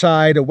 shooter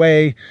side,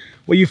 away.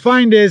 What you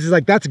find is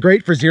like, that's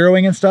great for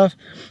zeroing and stuff,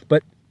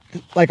 but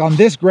like on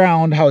this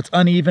ground, how it's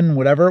uneven,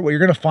 whatever, what you're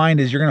gonna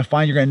find is you're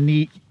gonna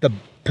need, the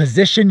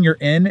position you're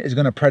in is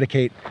gonna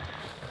predicate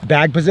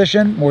bag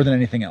position more than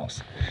anything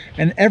else.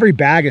 And every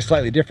bag is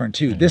slightly different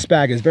too. This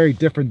bag is very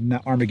different than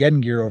that Armageddon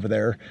gear over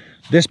there.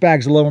 This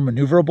bag's a little more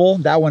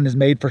maneuverable. That one is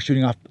made for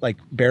shooting off like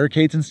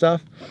barricades and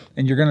stuff.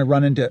 And you're gonna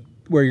run into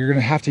where you're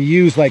gonna have to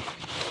use, like,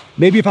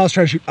 maybe if I was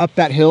trying to shoot up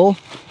that hill,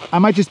 I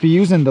might just be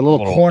using the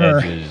little corner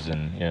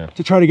and,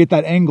 to try to get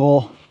that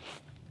angle.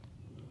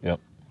 Yep.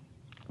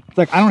 It's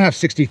like, I don't have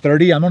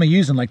 60-30, I'm only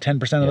using like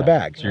 10% of the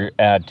bag. So you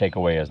add, take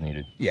away as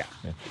needed. Yeah.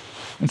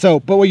 And so,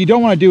 but what you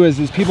don't wanna do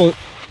is people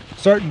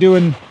start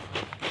doing,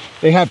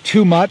 they have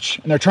too much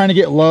and they're trying to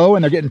get low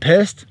and they're getting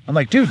pissed. I'm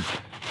like, dude,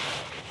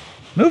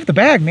 move the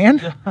bag,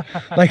 man.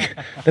 Like,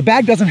 the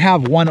bag doesn't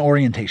have one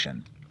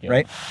orientation,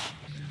 right?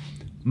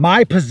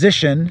 My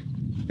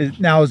position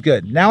is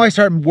good. Now I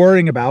start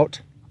worrying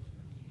about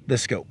the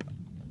scope.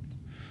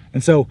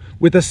 And so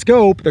with the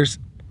scope, there's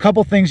a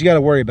couple things you got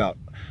to worry about.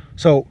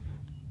 So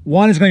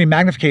one is going to be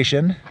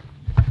magnification,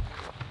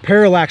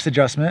 parallax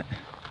adjustment,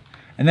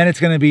 and then it's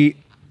going to be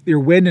your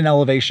wind and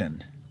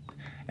elevation.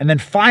 and then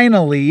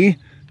finally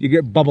you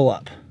get bubble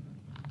up.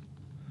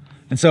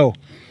 And so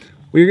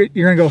you're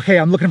gonna go, okay,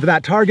 I'm looking for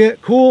that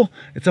target. Cool,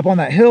 it's up on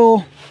that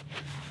hill.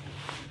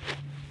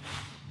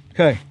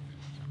 Okay,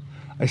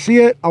 I see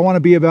it. I want to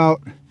be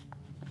about,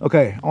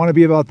 okay, I want to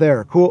be about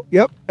there. Cool,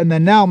 yep. And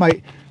then now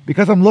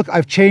because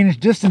I've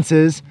changed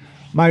distances,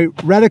 my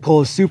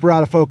reticle is super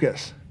out of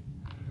focus.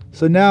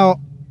 So now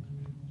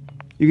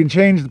you can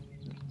change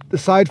the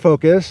side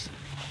focus.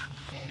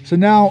 So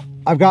now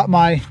I've got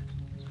my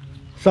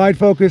side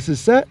focus is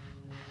set.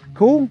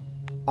 Cool.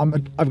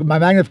 My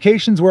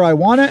magnification's where I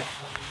want it.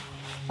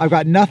 I've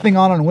got nothing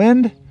on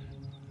wind.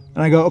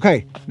 And I go,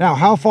 okay, now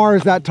how far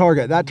is that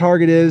target? That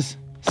target is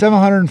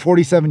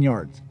 747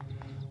 yards.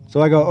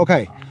 So I go,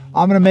 okay,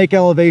 I'm gonna make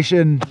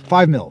elevation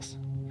 5 mils.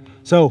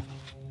 So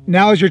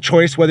now is your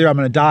choice whether I'm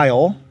gonna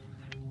dial,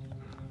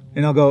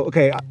 and I'll go,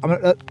 okay,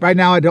 right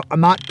now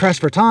I'm not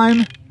pressed for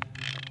time.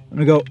 I'm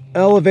gonna go,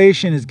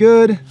 elevation is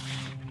good.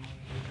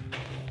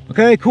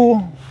 Okay,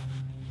 cool.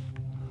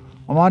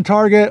 I'm on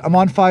target, I'm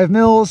on 5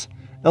 mils.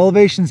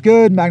 Elevation's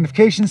good,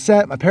 magnification's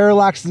set, my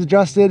parallax is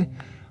adjusted.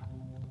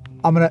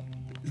 I'm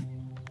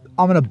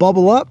gonna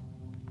bubble up.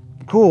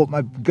 Cool,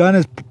 my gun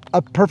is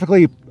up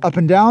perfectly up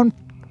and down.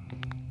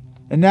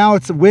 And now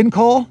it's a wind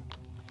call.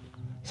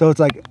 So it's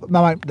like,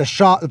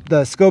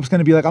 the scope's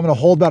gonna be like, I'm gonna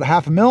hold about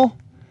 1/2 mil.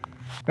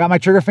 Got my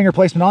trigger finger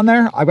placement on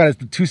there. I've got a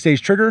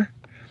 2-stage trigger.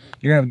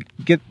 You're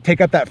gonna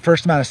take up that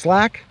first amount of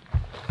slack.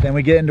 Then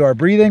we get into our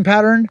breathing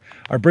pattern.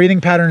 Our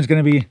breathing pattern is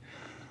gonna be,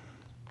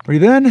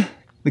 breathe in.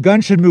 The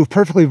gun should move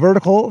perfectly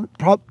vertical.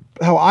 How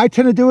I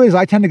tend to do it is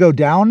I tend to go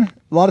down.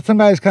 A lot of some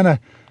guys kind of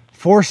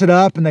force it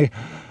up and they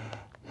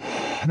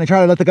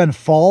try to let the gun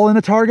fall in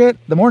a target.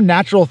 The more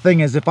natural thing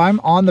is if I'm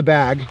on the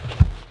bag,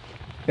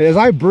 as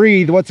I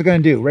breathe, what's it gonna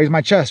do? Raise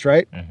my chest,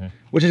 right?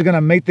 Which is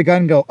gonna make the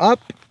gun go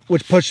up,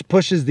 which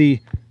pushes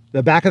the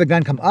back of the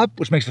gun come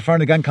up, which makes the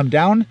front of the gun come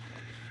down.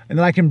 And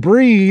then I can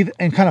breathe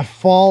and kind of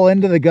fall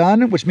into the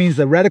gun, which means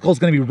the reticle is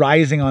gonna be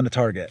rising on the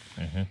target.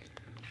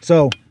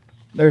 So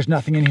there's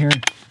nothing in here.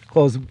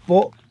 Close the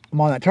bolt,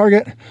 I'm on that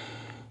target.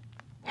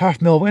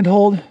 1/2 mil wind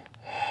hold.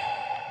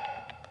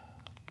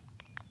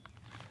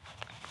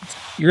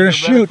 You're gonna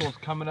shoot.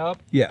 Coming up.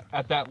 Yeah.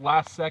 At that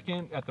last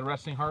second, at the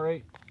resting heart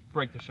rate,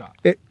 break the shot.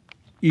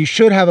 You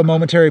should have a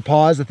momentary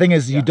pause. The thing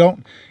is,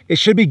 it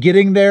should be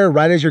getting there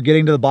right as you're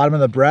getting to the bottom of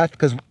the breath,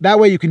 because that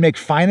way you can make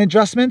fine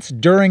adjustments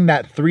during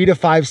that 3 to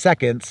 5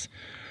 seconds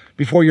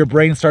before your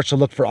brain starts to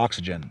look for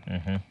oxygen.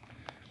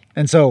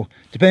 And so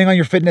depending on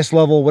your fitness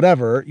level,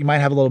 whatever, you might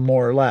have a little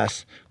more or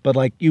less, but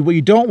like what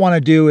you don't want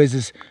to do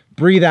is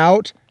breathe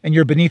out and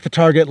you're beneath the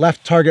target,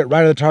 left target,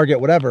 right of the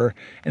target, whatever.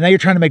 And now you're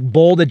trying to make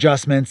bold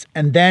adjustments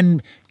and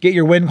then get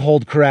your wind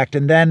hold correct.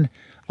 And then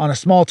on a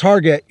small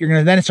target, you're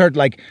going to then start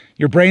like,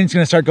 your brain's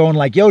going to start going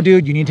like, yo,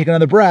 dude, you need to take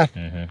another breath.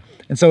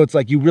 And so it's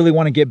like, you really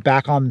want to get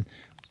back on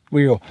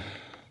where you go.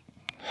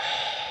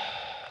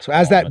 So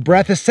as that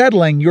breath is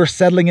settling, you're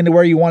settling into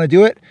where you want to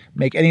do it.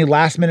 Make any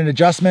last minute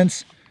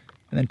adjustments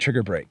and then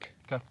trigger break.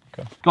 Okay.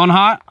 Going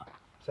hot.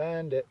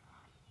 Send it.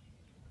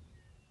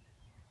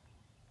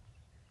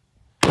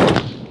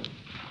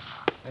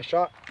 Nice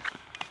shot.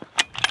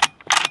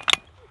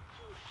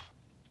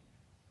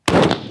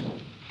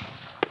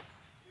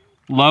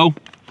 Low.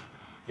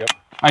 Yep.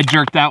 I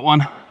jerked that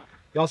one.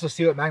 You also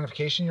see what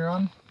magnification you're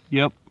on?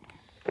 Yep.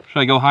 Should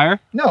I go higher?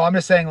 No, I'm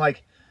just saying,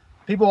 like,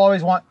 people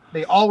always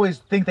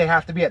think they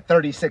have to be at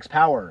 36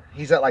 power.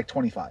 He's at like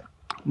 25.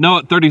 No,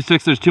 at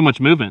 36 there's too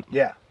much movement.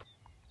 Yeah.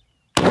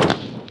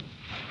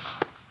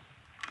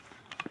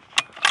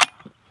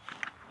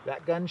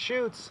 That gun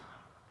shoots.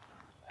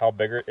 How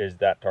big is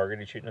that target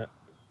he's shooting at?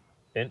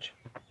 Inch?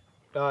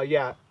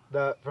 Yeah,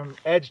 from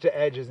edge to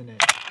edge is an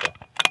inch. Okay.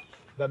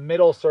 The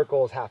middle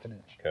circle is 1/2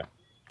 inch. Okay.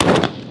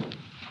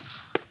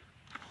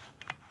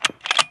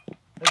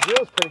 The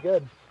zero's pretty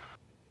good.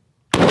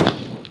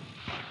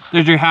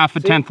 There's your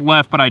 1/2 tenth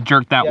left, but I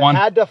jerked that one.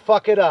 Had to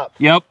fuck it up.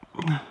 Yep.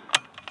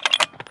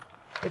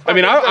 I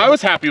mean, I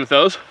was happy with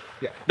those.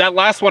 Yeah. That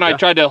last one I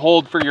tried to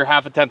hold for your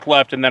 1/2 tenth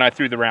left, and then I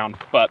threw the round,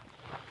 but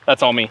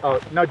that's all me. Oh,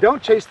 no,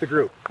 don't chase the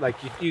group. Like,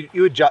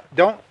 you adjust,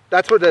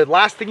 that's what the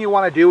last thing you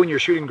want to do when you're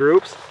shooting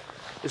groups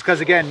is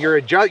because, again,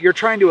 you're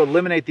trying to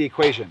eliminate the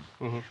equation.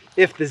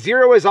 If the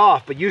zero is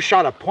off, but you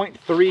shot a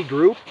 0.3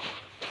 group,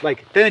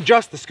 like, then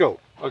adjust the scope.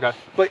 Okay.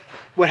 But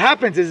what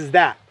happens is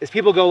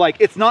people go like,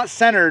 it's not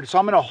centered, so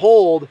I'm going to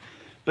hold,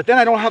 but then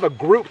I don't have a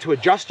group to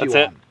adjust you on.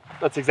 That's it.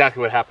 That's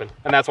exactly what happened,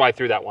 and that's why I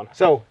threw that one.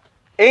 So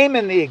aim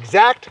in the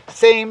exact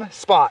same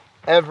spot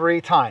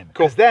every time.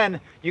 Because then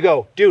you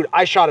go, dude,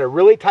 I shot a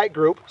really tight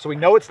group, so we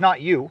know it's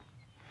not you.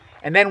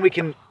 And then we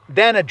can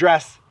then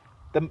address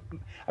the,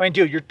 I mean,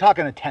 dude, you're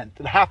talking 1/10,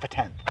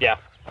 1/10. Yeah.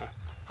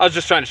 I was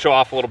just trying to show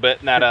off a little bit,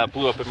 and that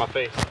blew up in my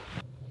face.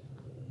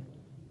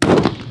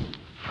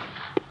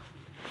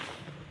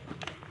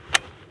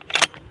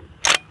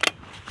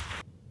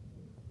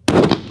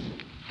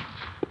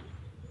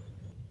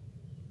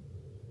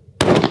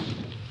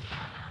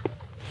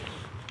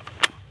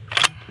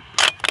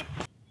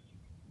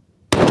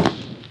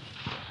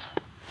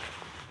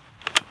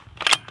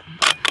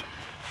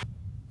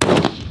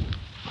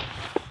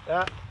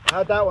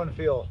 How'd that one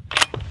feel?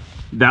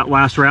 That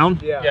last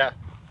round? Yeah. Yeah.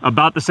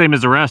 About the same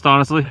as the rest,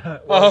 honestly.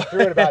 Well, you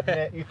threw it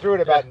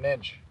about an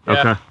inch.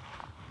 Okay.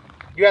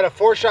 You had a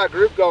 4-shot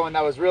group going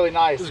that was really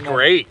nice. This is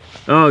great.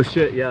 Oh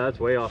shit, yeah, that's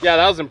way off. Yeah,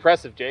 that was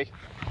impressive, Jake.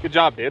 Good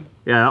job, dude.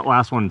 Yeah, that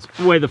last one's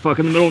way the fuck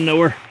in the middle of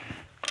nowhere.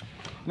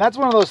 And that's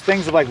one of those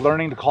things of like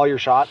learning to call your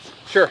shots.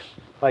 Sure.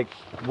 Like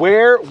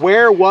where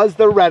was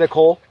the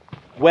reticle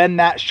when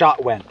that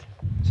shot went?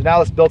 So now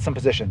let's build some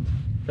positions.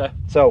 Okay.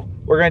 So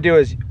what we're gonna do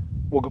is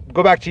we'll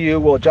go back to you,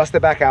 we'll adjust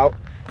it back out.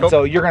 Cool.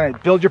 So you're gonna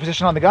build your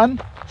position on the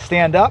gun,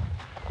 stand up.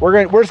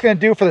 We're just gonna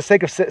do, for the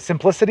sake of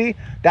simplicity,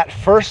 that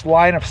first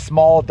line of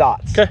small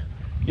dots. Okay.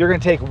 You're gonna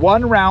take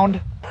 1 round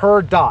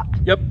per dot.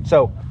 Yep.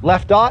 So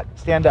left dot,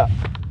 stand up.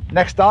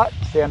 Next dot,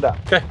 stand up.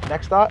 Okay.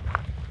 Next dot.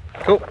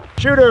 Cool.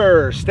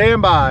 Shooter,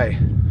 stand by.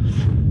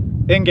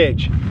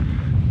 Engage.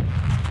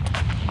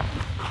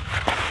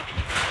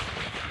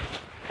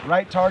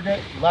 Right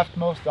target,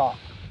 leftmost dot.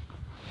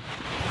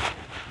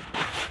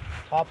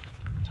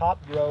 Top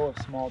row of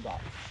small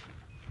dots.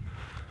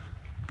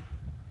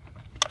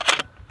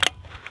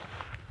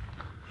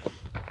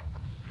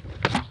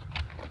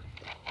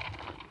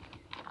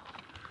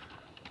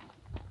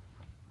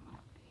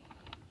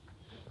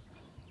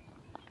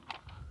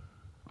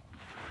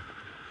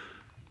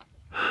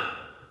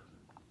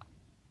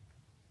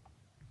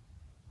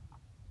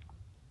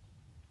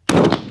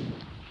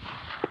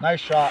 Nice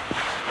shot.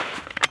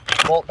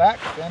 Bolt back,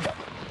 stand up.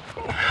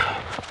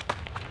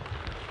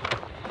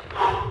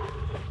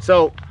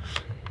 So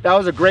that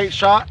was a great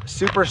shot,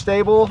 super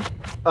stable.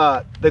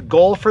 The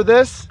goal for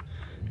this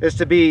is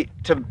to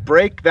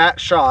break that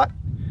shot.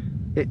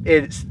 It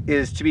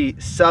is to be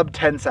sub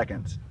 10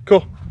 seconds.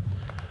 Cool.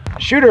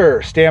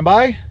 Shooter, stand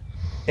by,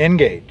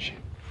 engage.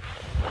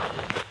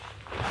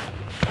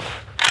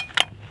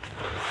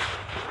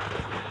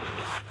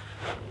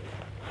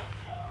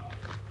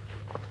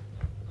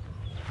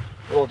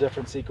 A little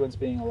different sequence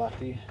being a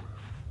lefty.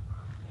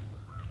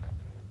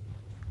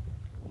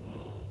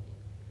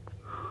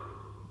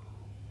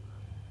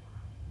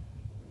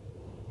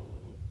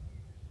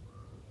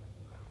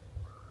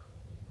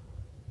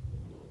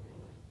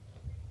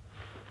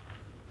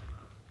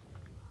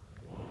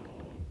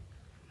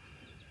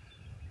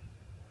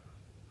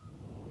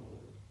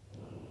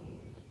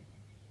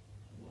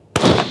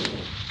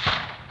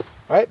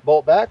 All right,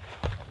 bolt back.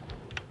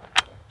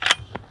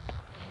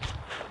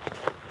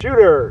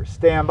 Shooter,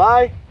 stand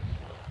by,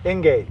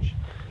 engage.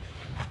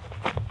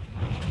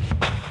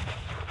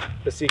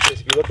 The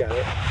sequence, if you look at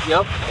it,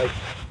 Yep. like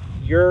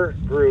your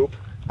group,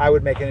 I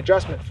would make an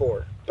adjustment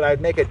for, but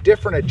I'd make a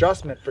different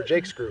adjustment for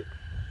Jake's group.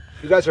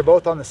 You guys are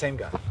both on the same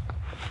gun.